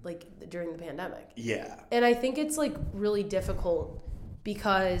didn't like during the pandemic? Yeah. And I think it's like really difficult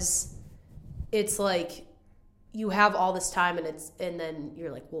because it's like you have all this time and then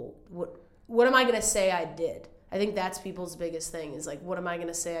you're like, well, what am I going to say I did? I think that's people's biggest thing is like, what am I going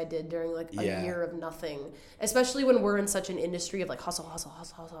to say I did during like a year of nothing? Especially when we're in such an industry of like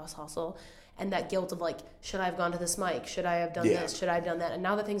hustle. And that guilt of like, should I have gone to this mic? Should I have done this? Should I have done that? And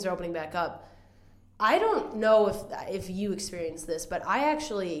now that things are opening back up, I don't know if you experienced this, but I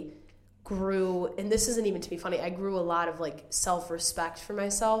actually grew, and this isn't even to be funny, I grew a lot of like self-respect for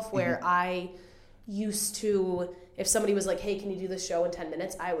myself where I used to, if somebody was like, hey, can you do this show in 10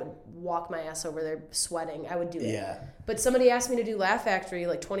 minutes? I would walk my ass over there sweating. I would do it. Yeah. But somebody asked me to do Laugh Factory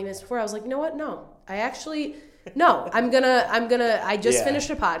like 20 minutes before. I was like, you know what? No. I just finished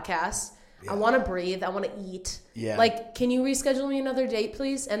a podcast. Yeah. I want to breathe. I want to eat. Yeah. Like, can you reschedule me another date,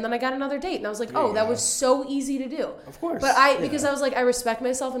 please? And then I got another date. And I was like, that was so easy to do. Of course. But because I was like, I respect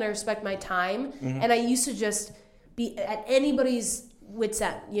myself and I respect my time. And I used to just be at anybody's wit's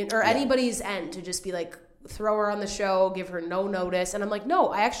end, or anybody's end to just be like, throw her on the show, give her no notice. And I'm like, no,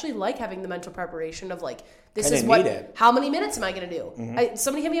 I actually like having the mental preparation of like, this is how many minutes am I going to do?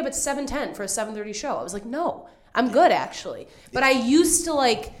 Somebody hit me up at 7:10 for a 7:30 show. I was like, no, I'm good actually. But I used to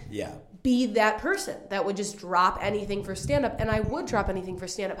like... be that person that would just drop anything for stand-up, and I would drop anything for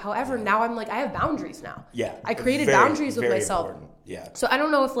stand-up. However, now I'm like, I have boundaries now. Yeah. I created boundaries with myself. Important. Yeah. So I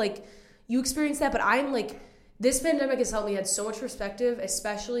don't know if like you experienced that, but I'm like, this pandemic has helped me had so much perspective,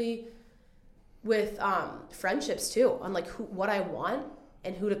 especially with friendships too, on like what I want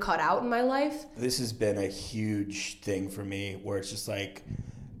and who to cut out in my life. This has been a huge thing for me where it's just like,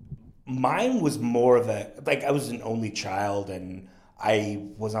 mine was more of a, like I was an only child and I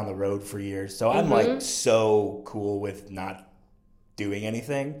was on the road for years, so I'm like so cool with not doing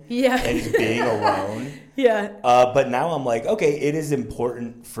anything and just being alone. But now I'm like, okay, it is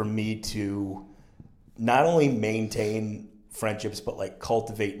important for me to not only maintain friendships, but like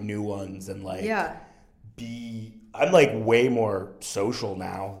cultivate new ones and like I'm like way more social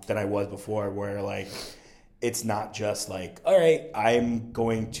now than I was before, where like it's not just like, all right, I'm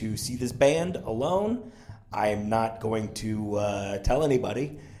going to see this band alone. I'm not going to tell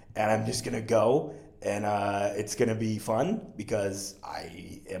anybody, and I'm just going to go, and it's going to be fun because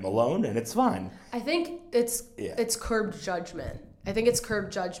I am alone, and it's fun. I think it's curbed judgment. I think it's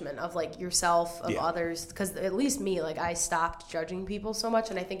curbed judgment of, like, yourself, of others, because at least me, like, I stopped judging people so much,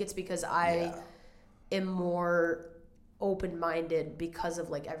 and I think it's because I am more open-minded because of,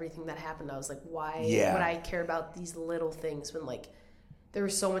 like, everything that happened. I was like, why would I care about these little things when, like, there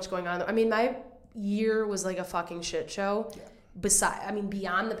was so much going on? I mean, my year was like a fucking shit show.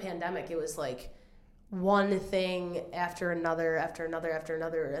 Beyond the pandemic, it was like one thing after another,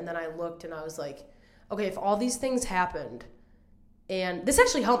 and then I looked and I was like, okay, if all these things happened, and this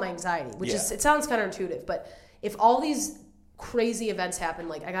actually helped my anxiety, which is, it sounds counterintuitive, but if all these crazy events happened,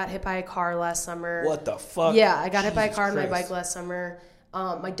 like I got hit by a car last summer. What the fuck? Yeah, I got hit by a car on my bike last summer.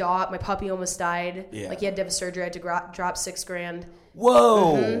 My puppy almost died. Like he had to have a surgery. I had to drop $6,000.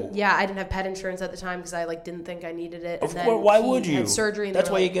 Whoa. Yeah, I didn't have pet insurance at the time because I like didn't think I needed it. Of course, why would you? Had surgery. And that's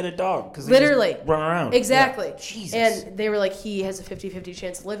why you get a dog, because literally just run around. Exactly. Yeah. Jesus. And they were like, he has a 50-50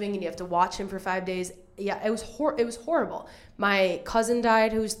 chance of living, and you have to watch him for 5 days. Yeah, it was horrible. My cousin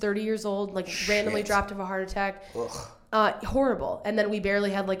died, who was 30 years old, like randomly dropped of a heart attack. Ugh. Horrible. And then we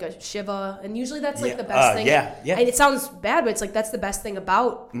barely had like a Shiva, and usually that's like the best thing. And it sounds bad, but it's like that's the best thing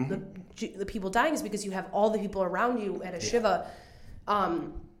about the people dying, is because you have all the people around you at a Shiva.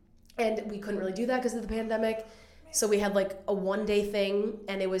 And we couldn't really do that because of the pandemic. So we had like a 1-day thing,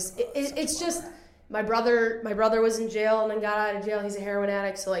 and it's just my brother was in jail and then got out of jail. He's a heroin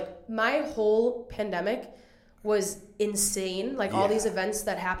addict. So like my whole pandemic was insane. Like all these events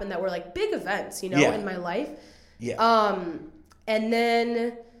that happened that were like big events, in my life. Yeah. And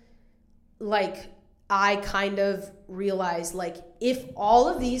then like I kind of realized, like, if all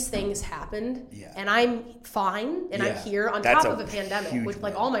of these things happened and I'm fine and I'm here on top of a pandemic, which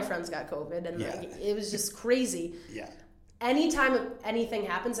like all my friends got COVID and like, it was just crazy. Yeah. Anytime anything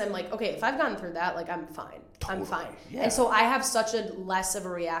happens, I'm like, okay, if I've gone through that, like I'm fine. Totally. I'm fine. Yeah. And so I have such a less of a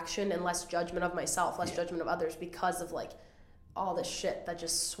reaction and less judgment of myself, less judgment of others because of like all this shit that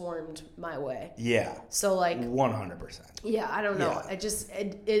just swarmed my way. Yeah. So like 100%. Yeah, I don't know. I just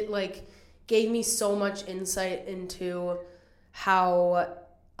it like gave me so much insight into how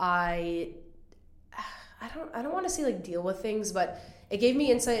I don't want to say like deal with things, but it gave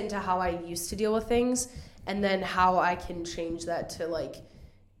me insight into how I used to deal with things, and then how I can change that to like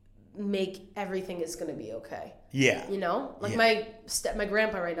make everything is going to be okay. Yeah. Like my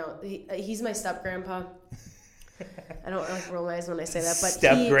grandpa right now, he's my step grandpa. I don't like roll my eyes when I say that, but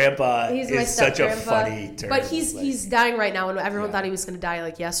step grandpa he's my is such a step-grandpa. funny term. But he's dying right now, and everyone Yeah. thought he was going to die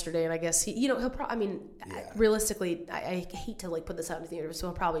like yesterday. And I guess he'll probably. I mean, realistically, I hate to like put this out into the universe, so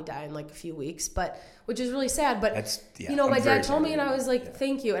he'll probably die in like a few weeks. But which is really sad. But my I'm dad told me, and I was like,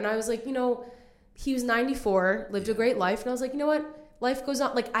 thank you. And I was like, he was 94, lived a great life, and I was like, you know what? Life goes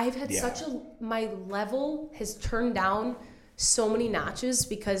on. Like I've had my level has turned down so many notches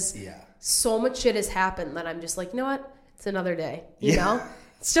because so much shit has happened that I'm just like, you know what? It's another day. You know?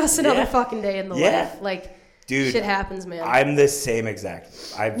 It's just another fucking day in the life. Like, dude, shit happens, man. I'm the same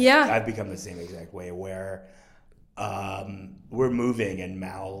exact. I've become the same exact way where we're moving and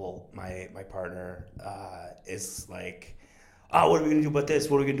Mal, my partner, is like, oh, what are we gonna do about this?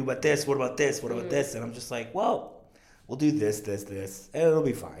 What are we gonna do about this? What about this? What about this? And I'm just like, well, we'll do this, and it'll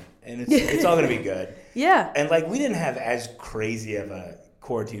be fine. And it's all going to be good. Yeah. And, like, we didn't have as crazy of a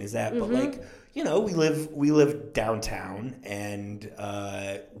quarantine as that. But, like, we live downtown. And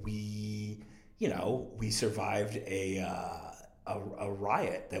we survived a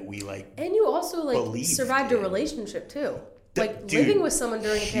riot that we, like, and you also, like, survived a relationship, too. Like, dude, living with someone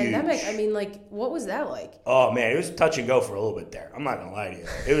during a pandemic, I mean, like, what was that like? Oh, man, it was touch and go for a little bit there. I'm not going to lie to you.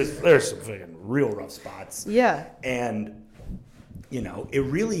 There's some fucking real rough spots. Yeah. And,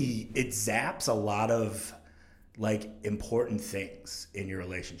 it zaps a lot of, like, important things in your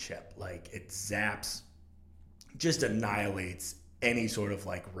relationship. Like, it just annihilates any sort of,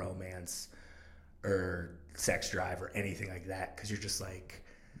 like, romance or sex drive or anything like that. Because you're just like,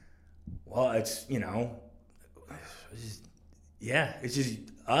 well, it's, it's just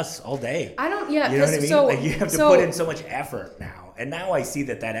us all day. You know what I mean? So, like, you have to put in so much effort now. And now I see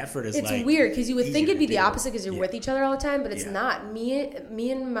that effort is it's weird because you would think it'd be the opposite because you're with each other all the time, but it's not.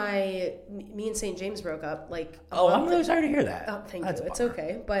 Me and St. James broke up like I'm really sorry to hear that. Oh, thank you. It's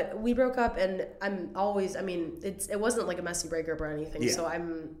okay. But we broke up and it wasn't like a messy breakup or anything. Yeah. So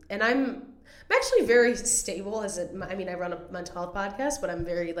I'm actually very stable I run a mental health podcast, but I'm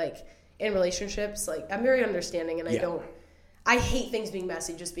very like in relationships, like I'm very understanding and I hate things being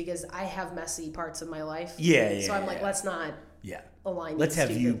messy just because I have messy parts of my life. So I'm like, let's not align. Let's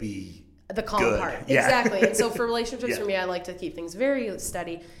have you be the calm part. Yeah. Exactly. And so for relationships, for me, I like to keep things very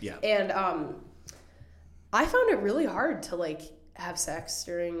steady. Yeah. And I found it really hard to like have sex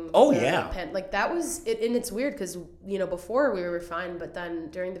during like that was it. And it's weird because, before we were fine, but then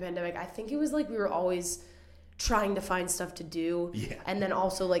during the pandemic, I think it was like we were always trying to find stuff to do. Yeah. And then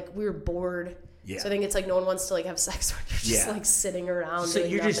also like we were bored. Yeah. So I think it's like no one wants to like have sex when you're just like sitting around. So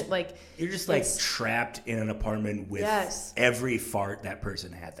doing nothing. You're just like trapped in an apartment with every fart that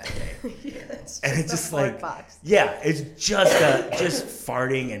person had that day. And it's just like it's just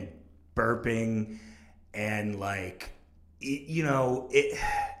farting and burping and like eating.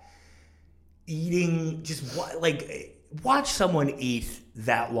 Just watch someone eat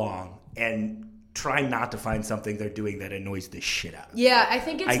that long and try not to find something they're doing that annoys the shit out of me. Yeah, I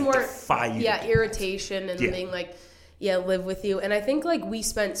think it's more irritation and being like, live with you. And I think like we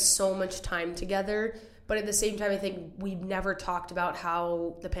spent so much time together, but at the same time I think we never talked about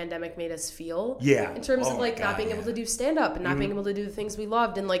how the pandemic made us feel. Yeah. In terms of like not being able to do stand up and not being able to do the things we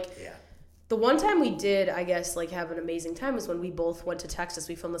loved and like the one time we did, I guess, like have an amazing time was when we both went to Texas.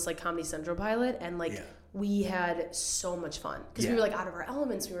 We filmed this like Comedy Central pilot and like we had so much fun because we were like out of our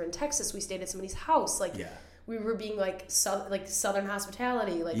elements. We were in Texas. We stayed at somebody's house. Like we were being like Southern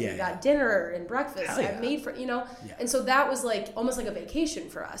hospitality. Like we got dinner and breakfast. I made for and so that was like almost like a vacation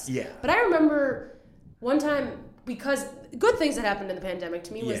for us. Yeah. But I remember one time because good things that happened in the pandemic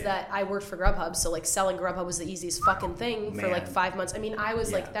to me was that I worked for Grubhub. So like selling Grubhub was the easiest fucking thing for like 5 months. I mean, I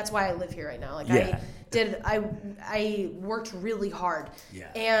was like, that's why I live here right now. Like I worked really hard. Yeah.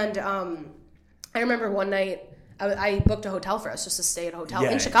 And I remember one night I booked a hotel for us just to stay at a hotel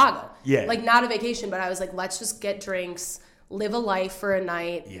in Chicago. Yeah. Like not a vacation, but I was like, let's just get drinks, live a life for a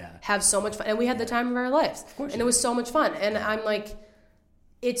night, have so much fun. And we had the time of our lives. Of course. And it was so much fun. And I'm like,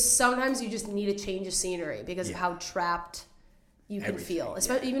 it's sometimes you just need a change of scenery because of how trapped you can feel,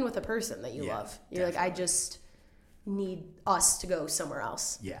 especially even with a person that you love. You're like, I just need us to go somewhere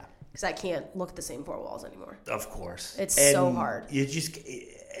else. Yeah. Because I can't look at the same four walls anymore. Of course. It's so hard.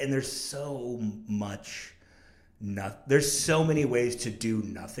 And there's so much, there's so many ways to do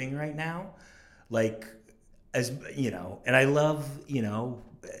nothing right now. Like, and I love,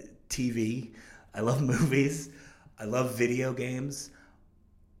 TV. I love movies. I love video games.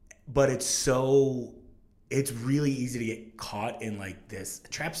 But it's really easy to get caught in like this.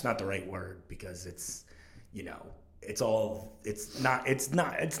 Trap's not the right word because it's not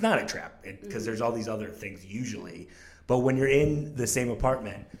a trap because there's all these other things usually. But when you're in the same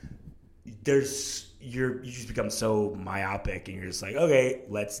apartment, there's you just become so myopic, and you're just like, okay,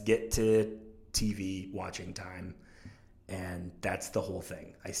 let's get to TV watching time, and that's the whole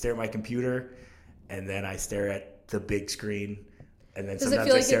thing. I stare at my computer, and then I stare at the big screen, and then Does it sometimes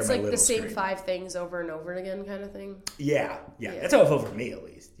feel I like stare it's at my like little the same screen. 5 things over and over again kind of thing? Yeah. That's how it felt for me, at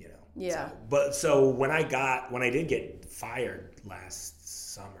least, you know. Yeah. So when I did get fired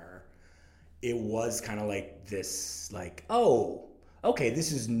last summer, it was kind of like this, like, oh, okay,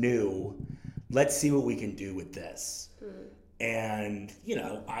 this is new. Let's see what we can do with this. And, you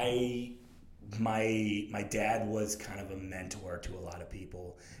know, my dad was kind of a mentor to a lot of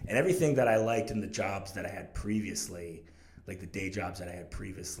people, and everything that I liked in the jobs that I had previously, like the day jobs that I had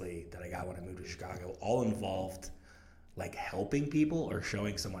previously that I got when I moved to Chicago, all involved like helping people or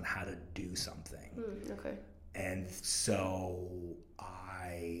showing someone how to do something. Okay. And so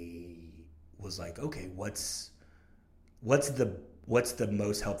I was like, okay, what's the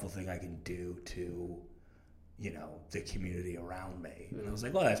most helpful thing I can do to, you know, the community around me? And I was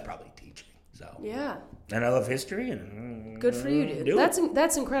like, well, that's probably teaching. So Yeah. and I love history, and Good for you, dude. do it.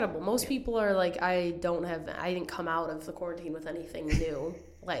 That's incredible. Most people are like, I didn't come out of the quarantine with anything new.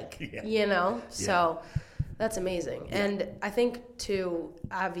 Like, you know? So that's amazing. And I think, too,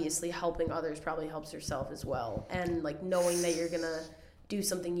 obviously helping others probably helps yourself as well. And, like, knowing that you're going to do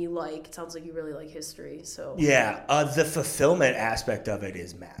something you like. It sounds like you really like history. So Yeah, the fulfillment aspect of it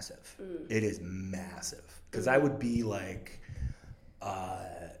is massive. It is massive. Because I would be like,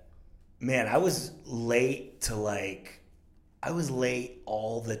 man, I was late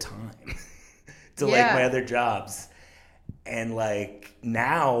all the time to like my other jobs. And like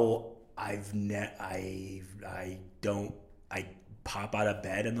now I pop out of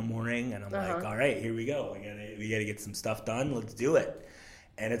bed in the morning and I'm like, all right, here we go. We gotta get some stuff done. Let's do it.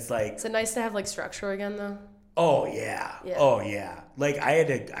 And it's like, is it nice to have like structure again though? Oh yeah. Oh yeah. Like I had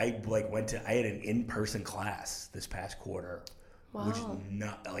an in-person class this past quarter, which is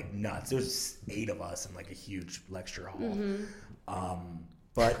nuts. There's 8 of us in like a huge lecture hall.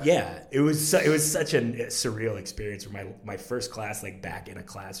 But yeah, it was such a surreal experience. For my first class, like back in a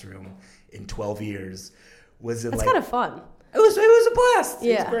classroom in 12 years, was it? That's kind of fun. It was a blast.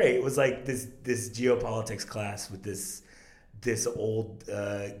 Yeah. It was great. It was like this geopolitics class with this old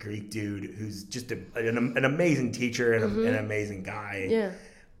Greek dude who's just an amazing teacher and an amazing guy. Yeah.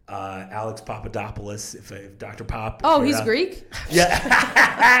 Alex Papadopoulos, if Dr. Pop. Oh, he's Greek?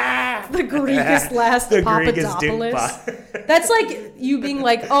 Yeah. The Greekest last Papadopoulos. That's like you being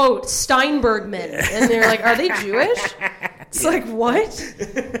like, oh, Steinbergman. And they're like, are they Jewish? It's like, what?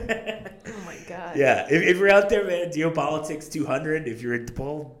 Oh, my God. Yeah. If you're out there, man, Geopolitics 200, if you're in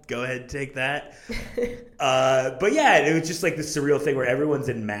DePaul, go ahead and take that. But yeah, it was just like this surreal thing where everyone's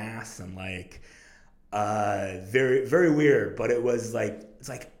in mass and like very, very weird. But it was like, it's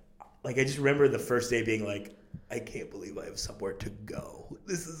like I just remember the first day being like, I can't believe I have somewhere to go.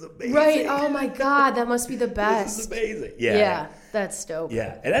 This is amazing. Right. Oh, my God. That must be the best. This is amazing. Yeah. Yeah. That's dope.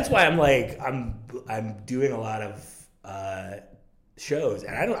 Yeah. And that's why I'm like, I'm doing a lot of shows.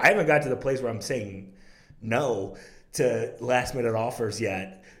 And I haven't got to the place where I'm saying no to last minute offers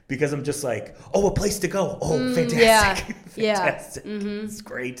yet. Because I'm just like, oh, a place to go. Oh, fantastic. Yeah. Fantastic. It's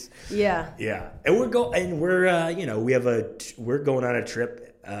great. Yeah. Yeah. And we're going on a trip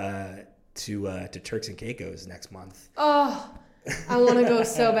to Turks and Caicos next month. Oh, I want to go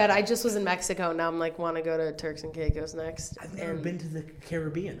so bad. I just was in Mexico. Now I'm like, want to go to Turks and Caicos next. I've never been to the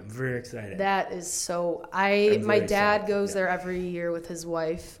Caribbean. I'm very excited. That is so. My dad goes there every year with his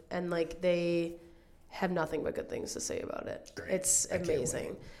wife, and like they have nothing but good things to say about it. Great. It's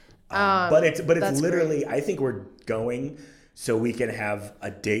amazing. But it's that's literally, great. I think we're going so we can have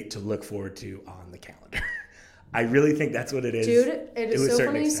a date to look forward to on the calendar. I really think that's what it is. Dude, it is so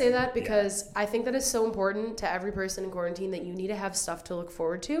funny you say that because yeah. I think that is so important to every person in quarantine that you need to have stuff to look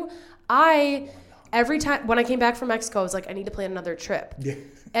forward to. Every time when I came back from Mexico, I was like, I need to plan another trip. Yeah.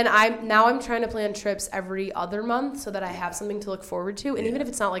 And I'm trying to plan trips every other month so that I have something to look forward to. And even if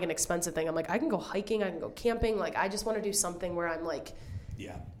it's not like an expensive thing, I'm like, I can go hiking, I can go camping. Like, I just want to do something where I'm like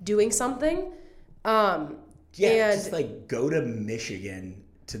doing something. And just like go to Michigan,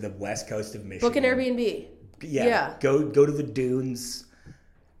 to the west coast of Michigan. Book an Airbnb. Yeah. Go to the dunes,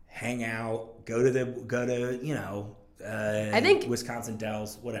 hang out, go to I think Wisconsin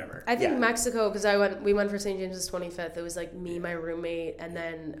Dells, whatever. I think Mexico, because we went for St. James's 25th. It was like me, my roommate, and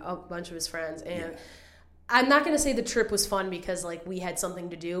then a bunch of his friends. And I'm not going to say the trip was fun because like we had something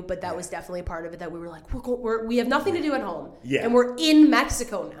to do, but that was definitely a part of it that we were like, we have nothing to do at home. Yeah. And we're in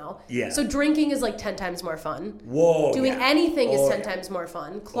Mexico now. Yeah. So drinking is like 10 times more fun. Whoa. Doing anything is 10 times more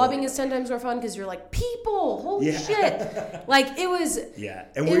fun. Clubbing is 10 times more fun because you're like, people, holy shit. Like it was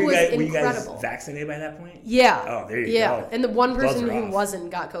And were you guys incredible. Vaccinated by that point? Yeah. Oh, there you go. Yeah. And the one person who off. wasn't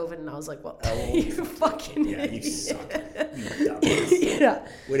got COVID and I was like, well, you fucking idiot. You suck. You dumbass. Yeah.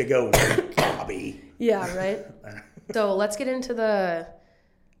 Way to go, Bobby. Yeah, right? So let's get into the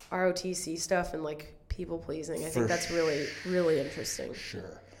ROTC stuff and like people pleasing. I think that's really, really interesting.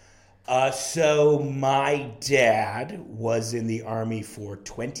 Sure. So my dad was in the Army for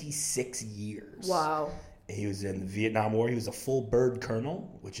 26 years. Wow. He was in the Vietnam War. He was a full bird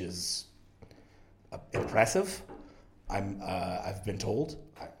colonel, which is impressive. I've been told.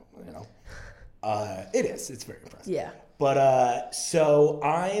 It is. It's very impressive. Yeah. But so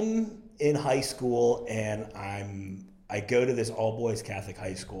I'm in high school, and I go to this all-boys Catholic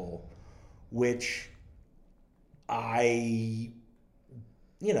high school, which I'm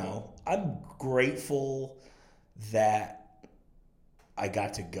grateful that I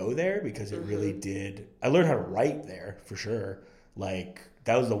got to go there because it really did. I learned how to write there for sure. Like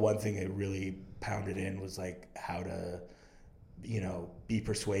that was the one thing that really pounded in was like how to, be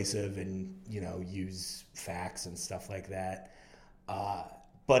persuasive and, use facts and stuff like that.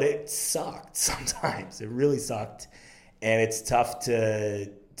 But it sucked sometimes. It really sucked. And it's tough to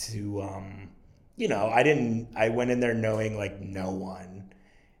I went in there knowing like no one.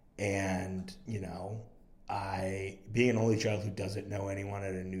 And, being an only child who doesn't know anyone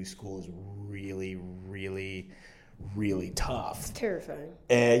at a new school is really, really, really tough. It's terrifying.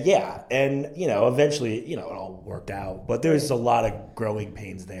 Yeah. And, eventually, it all worked out. But there was a lot of growing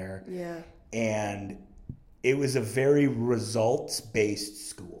pains there. Yeah. And it was a very results-based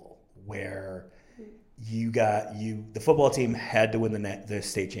school where the football team had to win the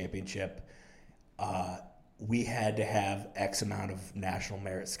state championship. We had to have X amount of national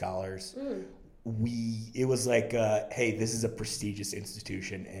merit scholars. It was like, hey, this is a prestigious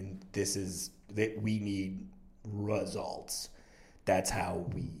institution, and we need results. That's how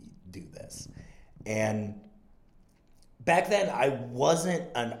we do this. And back then, I wasn't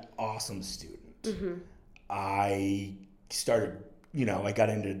an awesome student. Mm-hmm. I started, I got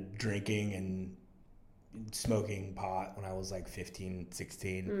into drinking and smoking pot when I was like 15,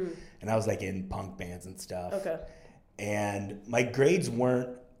 16. And I was like in punk bands and stuff. Okay. And my grades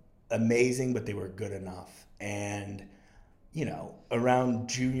weren't amazing, but they were good enough. And, around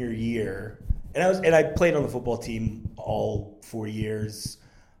junior year, and I played on the football team all 4 years.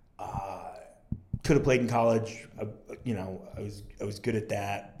 Could have played in college. I was good at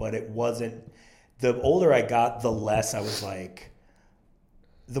that, but it wasn't. The older I got, the less I was like.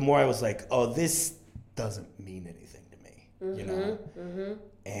 The more I was like, oh, this doesn't mean anything to me, Mm-hmm.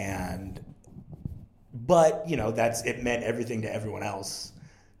 And, but it meant everything to everyone else.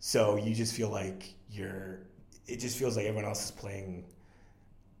 So you just feel like it just feels like everyone else is playing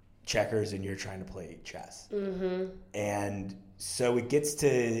checkers and you're trying to play chess. Mm-hmm. And so it gets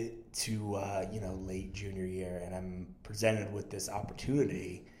to late junior year, and I'm presented with this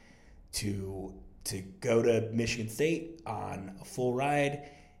opportunity to go to Michigan State on a full ride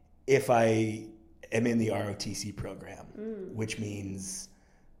if I am in the ROTC program, which means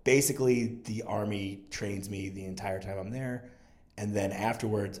basically the Army trains me the entire time I'm there. And then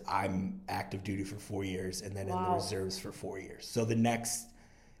afterwards, I'm active duty for 4 years and then in the reserves for 4 years. So the next,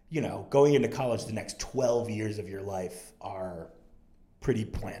 going into college, the next 12 years of your life are pretty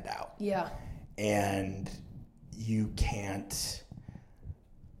planned out. Yeah. And you can't,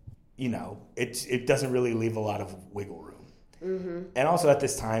 it doesn't really leave a lot of wiggle room. Mm-hmm. And also at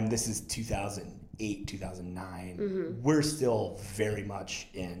this time, this is 2008, 2009. Mm-hmm. We're still very much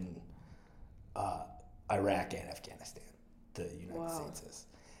in Iraq and Afghanistan. The United States is.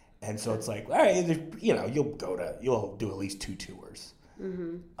 And so it's like, all right, you'll do at least 2 tours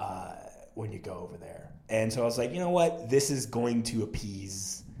when you go over there. And so I was like, you know what? This is going to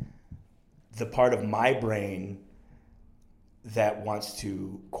appease the part of my brain that wants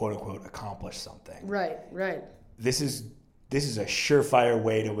to, quote unquote, accomplish something. Right. This is a surefire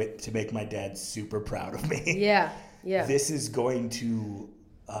way to make my dad super proud of me. Yeah. This is going to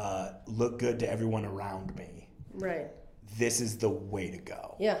look good to everyone around me. Right. This is the way to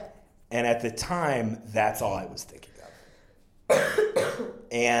go. Yeah. And at the time, that's all I was thinking of.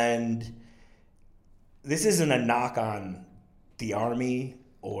 And this isn't a knock on the Army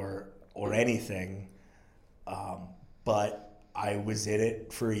or anything, but I was in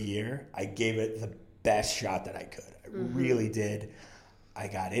it for a year. I gave it the best shot that I could. I really did. I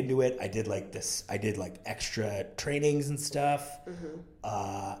got into it. I did like extra trainings and stuff.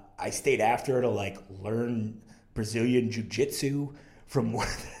 I stayed after to like learn Brazilian jiu-jitsu from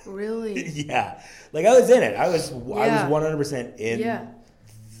Really? Yeah. Like I was in it. I was 100% in. Yeah.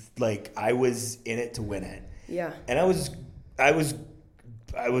 Like I was in it to win it. Yeah. And I was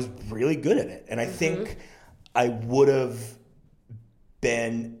really good at it. And I think I would have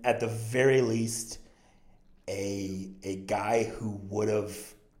been at the very least a guy who would have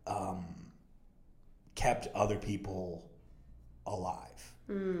kept other people alive.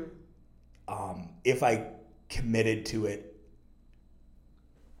 If I committed to it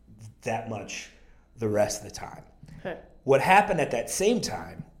that much the rest of the time. Huh. What happened at that same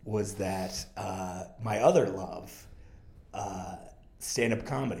time was that my other love, stand-up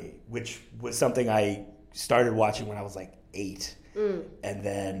comedy, which was something I started watching when I was like 8, and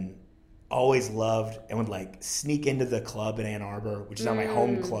then always loved and would like sneak into the club in Ann Arbor, which is not my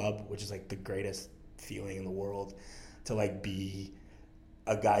home club, which is like the greatest feeling in the world, to like be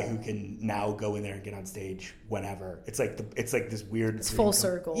a guy who can now go in there and get on stage whenever. It's like this weird. It's full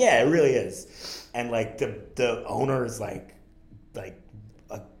circle. Yeah, it really is. And like the owner is like a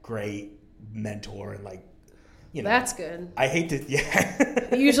great mentor and like, you know. That's good. I hate to.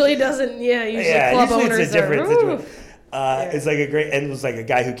 Yeah. Usually doesn't. Yeah. Usually club usually owners it's a different are. situation. It's like a great, and it was like a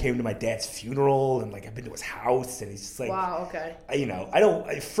guy who came to my dad's funeral, and like I've been to his house, and he's just like, wow,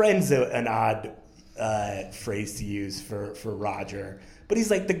 okay. Friend's an odd phrase to use for Roger, but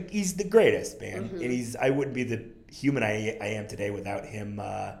he's like he's the greatest, man, and I wouldn't be the human I am today without him,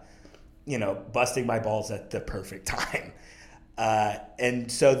 busting my balls at the perfect time,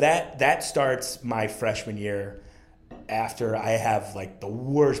 and so that starts my freshman year after I have like the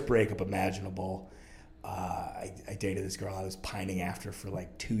worst breakup imaginable. I dated this girl I was pining after for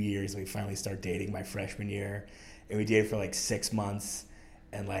like 2 years. We finally started dating my freshman year, and we dated for like 6 months,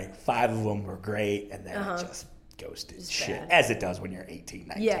 and like 5 of them were great, and then it just ghosted just shit, bad. as it does when you're 18,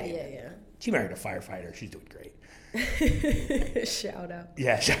 19. Yeah. She married a firefighter. She's doing great. Shout out.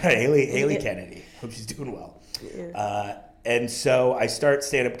 Yeah, shout out Haley Kennedy. Hope she's doing well. Yeah. And so I start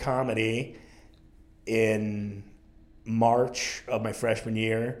stand-up comedy in March of my freshman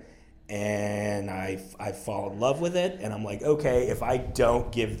year, and I fall in love with it, and I'm like, okay, if I don't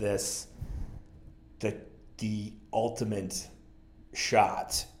give this the ultimate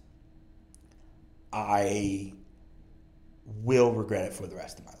shot, I will regret it for the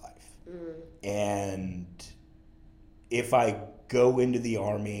rest of my life. And if I go into the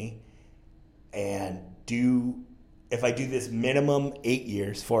Army and if I do this minimum 8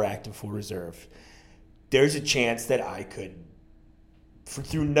 years, 4 active, 4 reserve, there's a chance that I could,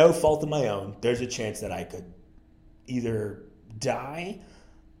 through no fault of my own, there's a chance that I could either die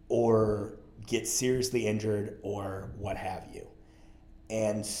or get seriously injured or what have you.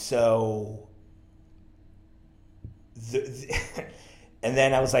 And so, and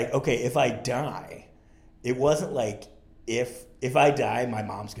then I was like, okay, if I die, it wasn't like if I die, my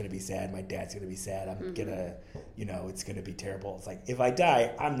mom's going to be sad, my dad's going to be sad, I'm going to, it's going to be terrible. It's like, if I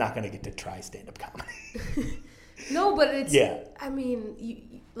die, I'm not going to get to try stand-up comedy. No, but it's. Yeah. I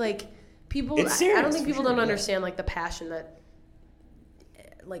mean, like people. It's serious, I don't think people sure, don't understand like the passion that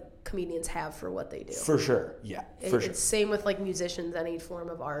like comedians have for what they do. For sure, yeah. It's same with like musicians. Any form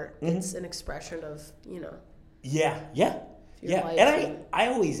of art, it's an expression of Yeah. Your life And I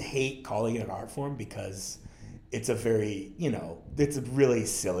always hate calling it an art form because it's a very it's a really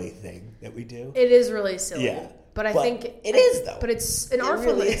silly thing that we do. It is really silly. Yeah. But I think it is though. But it's an art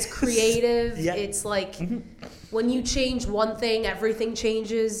really form. It's creative. Yeah. It's like when you change one thing, everything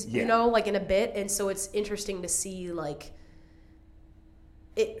changes. Yeah. Like in a bit, and so it's interesting to see like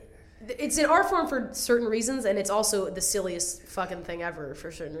it. It's an art form for certain reasons, and it's also the silliest fucking thing ever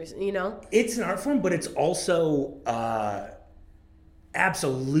for certain reasons. It's an art form, but it's also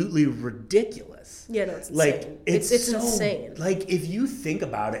absolutely ridiculous. Yeah, no, it's like insane. it's so, insane. Like if you think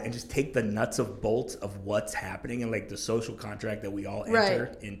about it and just take the nuts of bolts of what's happening and like the social contract that we all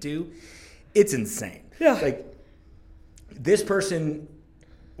enter into, it's insane. Yeah. Like this person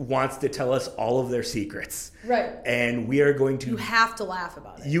wants to tell us all of their secrets. Right. And we are going to... You have to laugh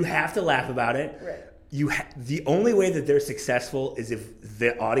about it. You have to laugh about it. Right. The only way that they're successful is if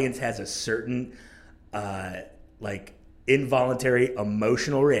the audience has a certain, involuntary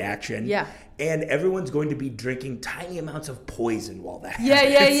emotional reaction. Yeah. And everyone's going to be drinking tiny amounts of poison while that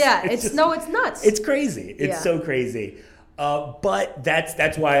happens. Yeah. It's nuts. It's crazy. It's so crazy. But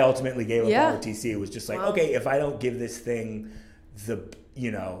that's why I ultimately gave up ROTC. It was just like, okay, if I don't give this thing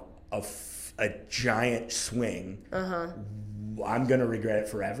a giant swing, I'm gonna regret it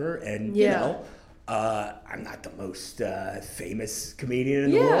forever. And I'm not the most famous comedian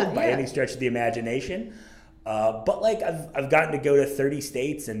in the world by any stretch of the imagination. But like I've gotten to go to 30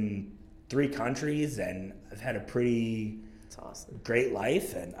 states and 3 countries, and I've had a pretty great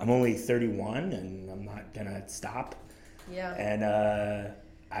life, and I'm only 31 and I'm not gonna stop. Yeah. And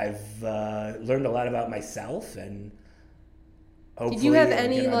I've learned a lot about myself, and hopefully did you have I'll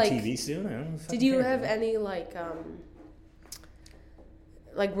any get on like TV soon. I don't did you have any like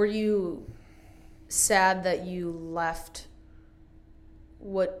were you sad that you left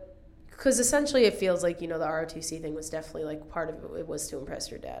what, because essentially it feels like, you know, the ROTC thing was definitely like part of it was to impress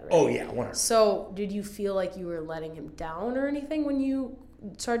your dad, right? Oh yeah, 100%. So did you feel like you were letting him down or anything when you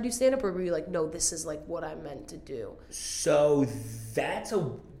started to do stand-up, or were you like, no, this is like what I meant to do? So that's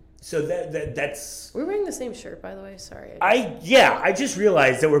We're wearing the same shirt, by the way. Sorry. I just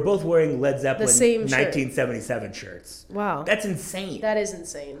realized that we're both wearing Led Zeppelin The same 1977 shirts. Wow. That's insane. That is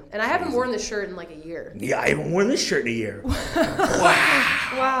insane. And I haven't worn this shirt in like a year. Yeah, I haven't worn this shirt in a year.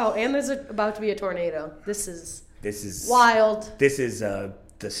 Wow. And there's about to be a tornado. This is wild. This is the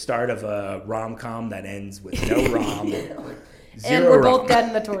start of a rom-com that ends with no rom. And we're both dead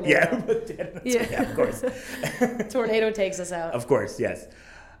in the tornado. Yeah, we're both dead in the tornado. Yeah, of course. Tornado takes us out. Of course, yes.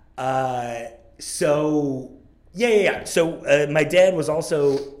 So my dad was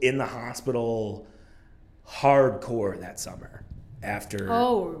also in the hospital hardcore that summer after.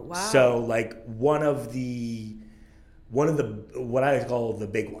 Oh, wow. So like one of the what I call the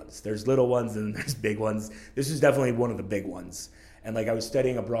big ones. There's little ones and there's big ones. This is definitely one of the big ones. And like I was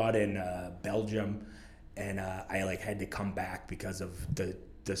studying abroad in Belgium, and I like had to come back because of the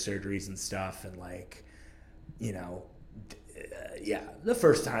surgeries and stuff, and like, you know. The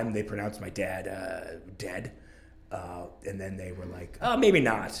first time they pronounced my dad dead, and then they were like, oh, maybe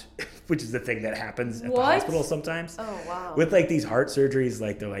not, which is the thing that happens at the hospital sometimes. Oh, wow. With like these heart surgeries,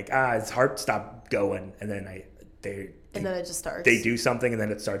 like they're like, his heart stopped going, and then and then it just starts. They do something, and then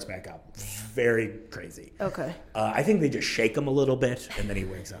it starts back up. Very crazy. Okay. I think they just shake him a little bit, and then he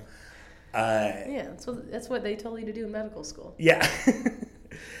wakes up. Yeah, that's what they told you to do in medical school. Yeah.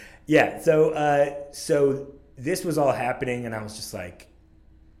 Yeah, so this was all happening, and I was like,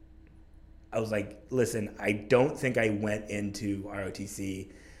 listen, I don't think I went into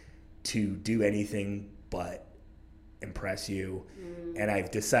ROTC to do anything but impress you. And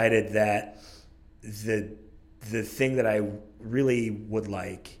I've decided that the thing that I really would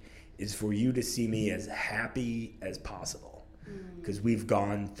like is for you to see me as happy as possible. Because we've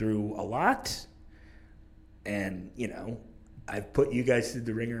gone through a lot, and, you know, I've put you guys through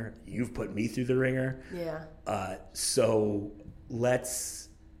the ringer. You've put me through the ringer. Yeah. So let's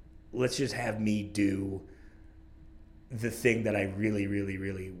just have me do the thing that I really, really,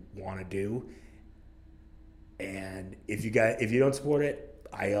 really want to do. And if you don't support it,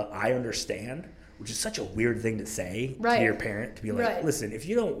 I understand, which is such a weird thing to say to your parent, to be like, listen, if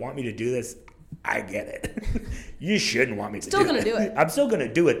you don't want me to do this, I get it. You shouldn't want me to do it. Still gonna do it. I'm still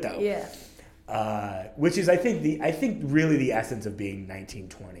gonna do it though. Yeah. Which is, I think really the essence of being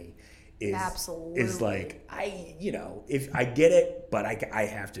 1920 is absolutely is like, if I get it, but I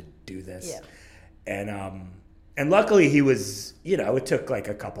have to do this. Yeah. And luckily he was, it took like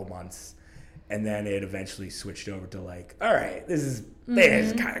a couple months, and then it eventually switched over to like, all right, this is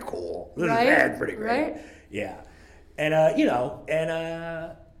kind of cool. This is pretty great. Right? Yeah. And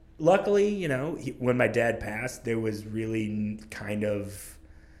luckily, when my dad passed, there was really kind of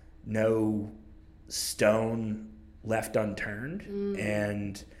no stone left unturned.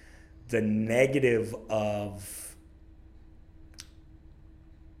 And the negative of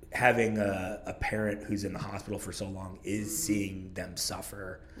having a parent who's in the hospital for so long is seeing them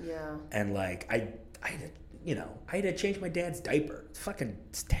suffer. Yeah. And like I had to change my dad's diaper.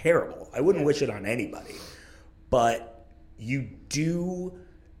 It's terrible. I wouldn't wish it on anybody. But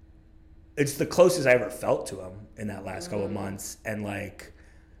it's the closest I ever felt to him in that last couple of months. And like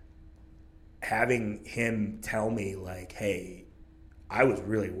having him tell me like, hey, I was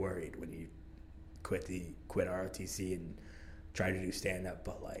really worried when you quit ROTC and tried to do stand up,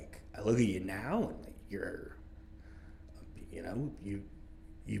 but like I look at you now and like you're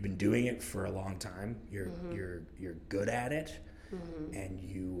you've been doing it for a long time. You're good at it, and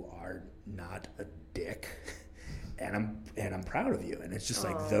you are not a dick. And I'm proud of you. And it's just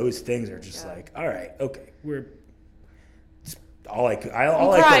like those things are just like, all right, okay, I'm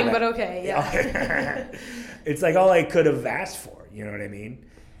crying, but okay, yeah. It's like all I could have asked for, you know what I mean?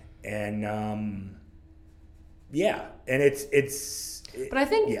 And yeah, and it's. But I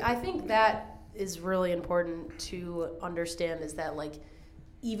think that is really important to understand, is that like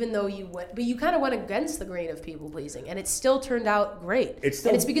even though you went, but you kind of went against the grain of people pleasing, and it still turned out great. And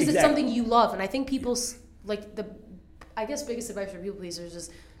it's because it's something you love. And I think people's, like, I guess biggest advice for people pleasers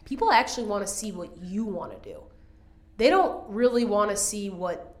is people actually want to see what you want to do. They don't really want to see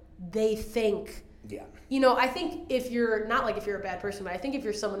what they think. Yeah. You know, I think if you're, not like if you're a bad person, but I think if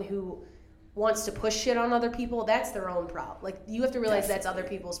you're someone who wants to push shit on other people, that's their own problem. Like, you have to realize that's other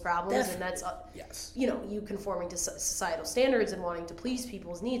people's problems, and that's, you know, you conforming to societal standards and wanting to please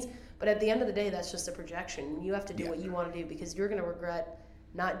people's needs. But at the end of the day, that's just a projection. You have to do what you want to do, because you're going to regret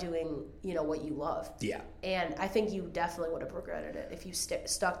not doing, you know, what you love. Yeah. And I think you definitely would have regretted it if you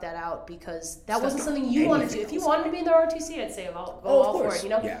stuck that out, because that wasn't something you wanted to do. If you wanted to be in the ROTC, I'd say, go all for it, you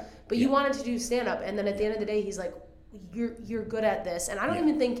know? Yeah. But you wanted to do stand-up, and then at the end of the day, he's like, you're good at this. And I don't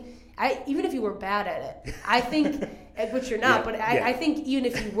even think, even if you were bad at it, I think, which you're not, but I think even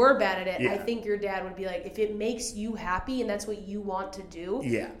if you were bad at it, I think your dad would be like, if it makes you happy and that's what you want to do,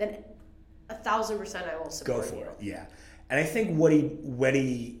 then 1,000% I will support you. Go for it, yeah. And I think what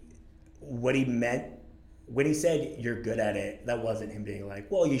he meant when he said you're good at it, that wasn't him being like,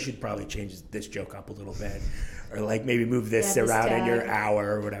 well, you should probably change this joke up a little bit, or like maybe move this around in your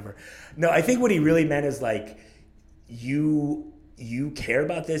hour or whatever. No, I think what he really meant is like, you care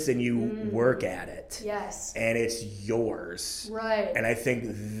about this and you work at it. Yes. And it's yours. Right. And I think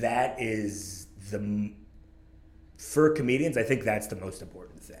that is for comedians, I think that's the most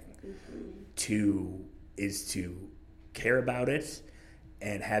important thing. To care about it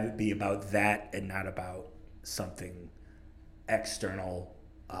and have it be about that and not about something external.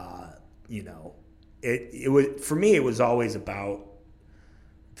 You know, it was, for me, it was always about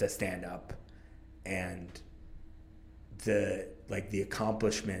the stand-up and the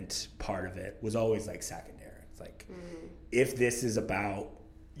accomplishment part of it was always like secondary. It's like, if this is about,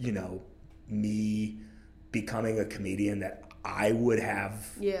 you know, me becoming a comedian that I would have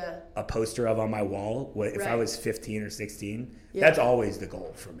a poster of on my wall if I was 15 or 16, that's always the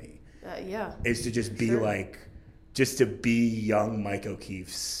goal for me. Is to just be like, just to be young Mike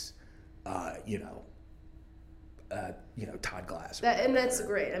O'Keefe's, Todd Glass. And that's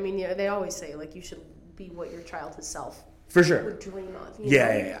great. I mean, they always say, like, you should be what your childhood self for sure would dream of.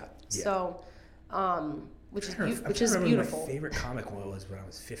 Yeah. So, which is beautiful. My favorite comic one was when I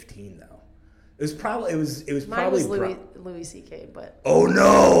was 15, though. It was probably Mine was Louis C.K. But oh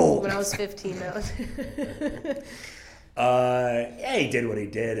no! When I was 15, that was. He did what he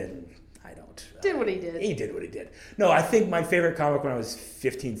did, and I don't. Did what he did. He did what he did. No, I think my favorite comic when I was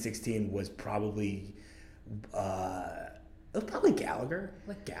 15, 16 was probably. It was probably Gallagher.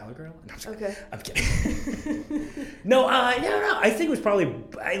 Like Gallagher. No, okay. I'm kidding. No, I think it was probably.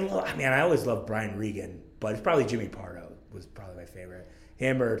 I always loved Brian Regan, but it's probably Jimmy Pardo was probably my favorite.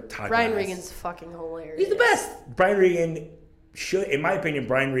 Him or Todd Brian Glass. Regan's fucking hilarious. He's the best. Brian Regan should, in my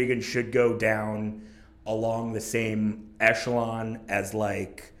opinion, should go down along the same echelon as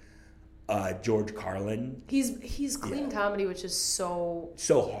like George Carlin. He's clean comedy, which is so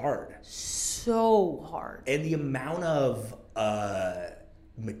hard. So hard. And the amount of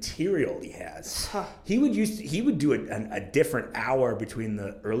material he has. He would do a different hour between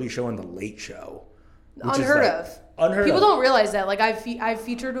the early show and the late show. Unheard of. People don't realize that. Like, I've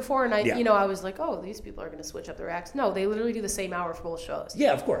featured before, and I was like, oh, these people are going to switch up their acts. No, they literally do the same hour for both shows.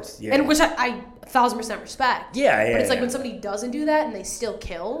 Yeah, of course. Yeah. And which I 1,000% respect. Yeah. But it's like when somebody doesn't do that and they still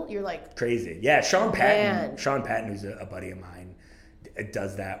kill, you're like... Crazy. Yeah, Sean Patton, who's a buddy of mine,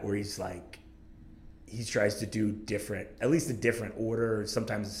 does that where he's like... He tries to do at least a different order.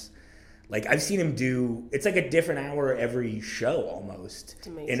 Sometimes... Like, I've seen him do... It's like a different hour every show, almost. It's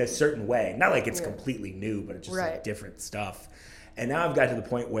amazing. In a certain way. Not like it's completely new, but it's just like different stuff. And now I've got to the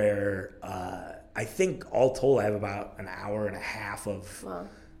point where I think all told I have about an hour and a half of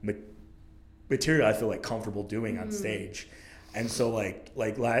material I feel like comfortable doing on stage. And so like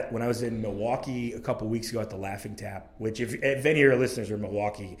when I was in Milwaukee a couple weeks ago at the Laughing Tap, which if any of your listeners are in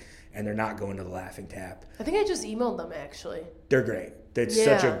Milwaukee and they're not going to the Laughing Tap. I think I just emailed them, actually. They're great. It's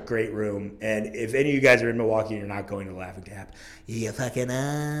such a great room. And if any of you guys are in Milwaukee and you're not going to the Laughing Tap, you fucking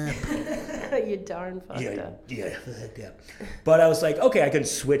up. You darn fucked up. Yeah, fucked up. But I was like, okay, I can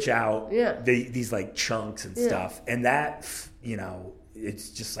switch out these like chunks and stuff. And that, it's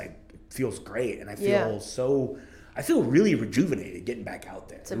just like, feels great. And I feel really rejuvenated getting back out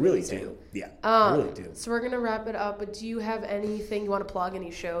there. I really do. Yeah, I really do. So we're going to wrap it up, but do you have anything you want to plug,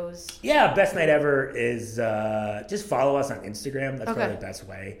 any shows? Yeah, Best Night Ever is just follow us on Instagram. That's probably the best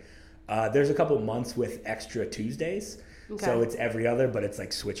way. There's a couple months with Extra Tuesdays. Okay. So it's every other, but it's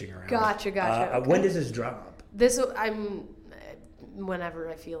like switching around. Gotcha. Okay. When does this drop? I'm whenever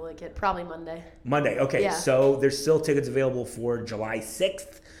I feel like it. Probably Monday. Monday. Okay. Yeah. So there's still tickets available for July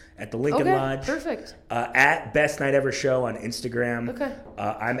 6th at the Lincoln Lodge. Perfect. At Best Night Ever Show on Instagram. Okay.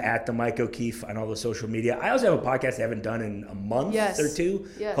 I'm at the Mike O'Keefe on all the social media. I also have a podcast I haven't done in a month or two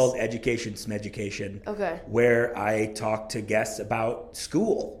called Education Smeducation. Okay. Where I talk to guests about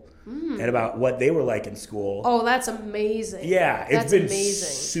school and about what they were like in school. Oh, that's amazing. Yeah, it's been amazing.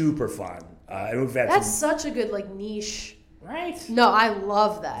 super fun. And we've had that's such a good like niche. Right? No, I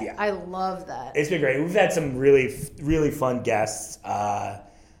love that. Yeah. I love that. It's been great. We've had some really, really fun guests.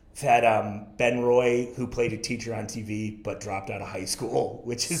 We've had Ben Roy, who played a teacher on TV but dropped out of high school,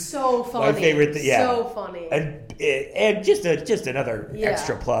 which is so funny. My favorite thing. Yeah. So funny. And just another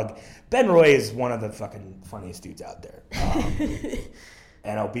extra plug. Ben Roy is one of the fucking funniest dudes out there.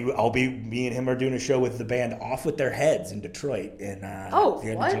 And I'll be me and him are doing a show with the band Off With Their Heads in Detroit in the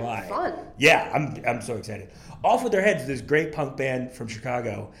end of July. Fun. Yeah, I'm so excited. Off With Their Heads, this great punk band from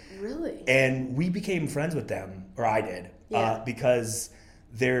Chicago. Really? And we became friends with them, or I did, because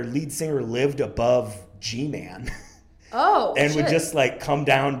their lead singer lived above G-Man. Oh, and would just like come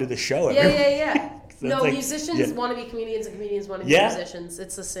down to the show every Yeah. So no, like, musicians want to be comedians and comedians want to be musicians.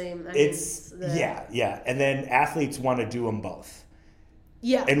 It's the same. Yeah. And then athletes want to do them both.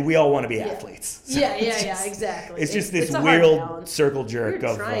 Yeah. And we all want to be athletes. So yeah, exactly. It's just this weird circle jerk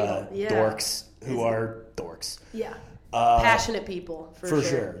of dorks who are dorks. Yeah. Passionate people, for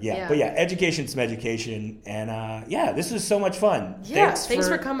sure. Yeah. But education, Smeducation, and this was so much fun. Yeah, thanks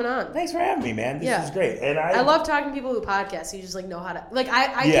for coming on. Thanks for having me, man. This is great. And I love talking to people who podcast. You just like know how to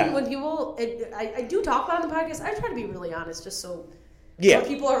I think when people I do talk about on the podcast, I try to be really honest just so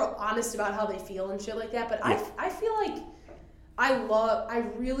people are honest about how they feel and shit like that. But I feel like I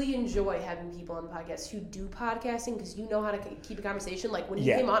really enjoy having people on the podcast who do podcasting because you know how to keep a conversation. Like when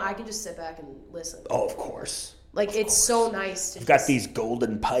you came on, I can just sit back and listen. Oh, of course. Like it's so nice. I've got these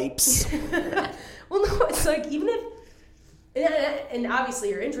golden pipes. Well, no, it's like even if, and obviously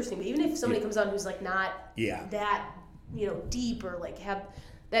you're interesting, but even if somebody comes on who's like not that deep or like have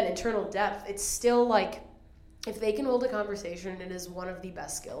that internal depth, it's still like if they can hold a conversation, it is one of the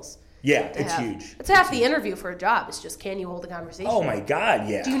best skills. Yeah, it's huge. It's half the interview for a job. It's just, can you hold a conversation? Oh, my God,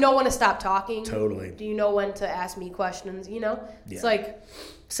 yeah. Do you know when to stop talking? Totally. Do you know when to ask me questions? It's like,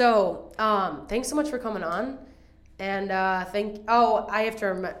 so thanks so much for coming on. And I have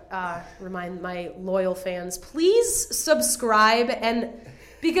to remind my loyal fans, please subscribe. And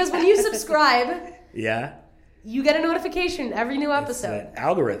because when you subscribe, you get a notification every new episode. It's an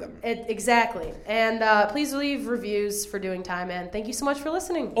algorithm. Exactly. And please leave reviews for Doing Time, and thank you so much for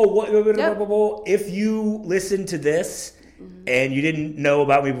listening. Oh, if you listen to this and you didn't know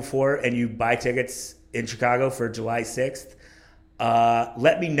about me before and you buy tickets in Chicago for July 6th,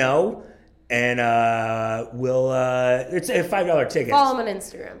 let me know. And it's a $5 ticket. Follow them on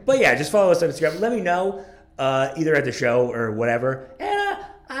Instagram. But yeah, just follow us on Instagram. Let me know either at the show or whatever. And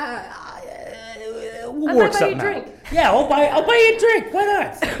we'll work something out. Yeah, I'll buy you a drink. Why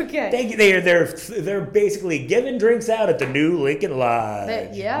not? Okay. Thank you. They're basically giving drinks out at the new Lincoln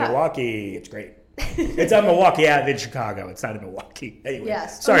Lodge, Milwaukee. It's great. It's on Milwaukee Ave in Chicago. It's not in Milwaukee. Anyway,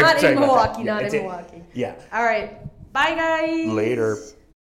 yes. Sorry in about Milwaukee. that. Not in Milwaukee. Yeah. All right. Bye, guys. Later.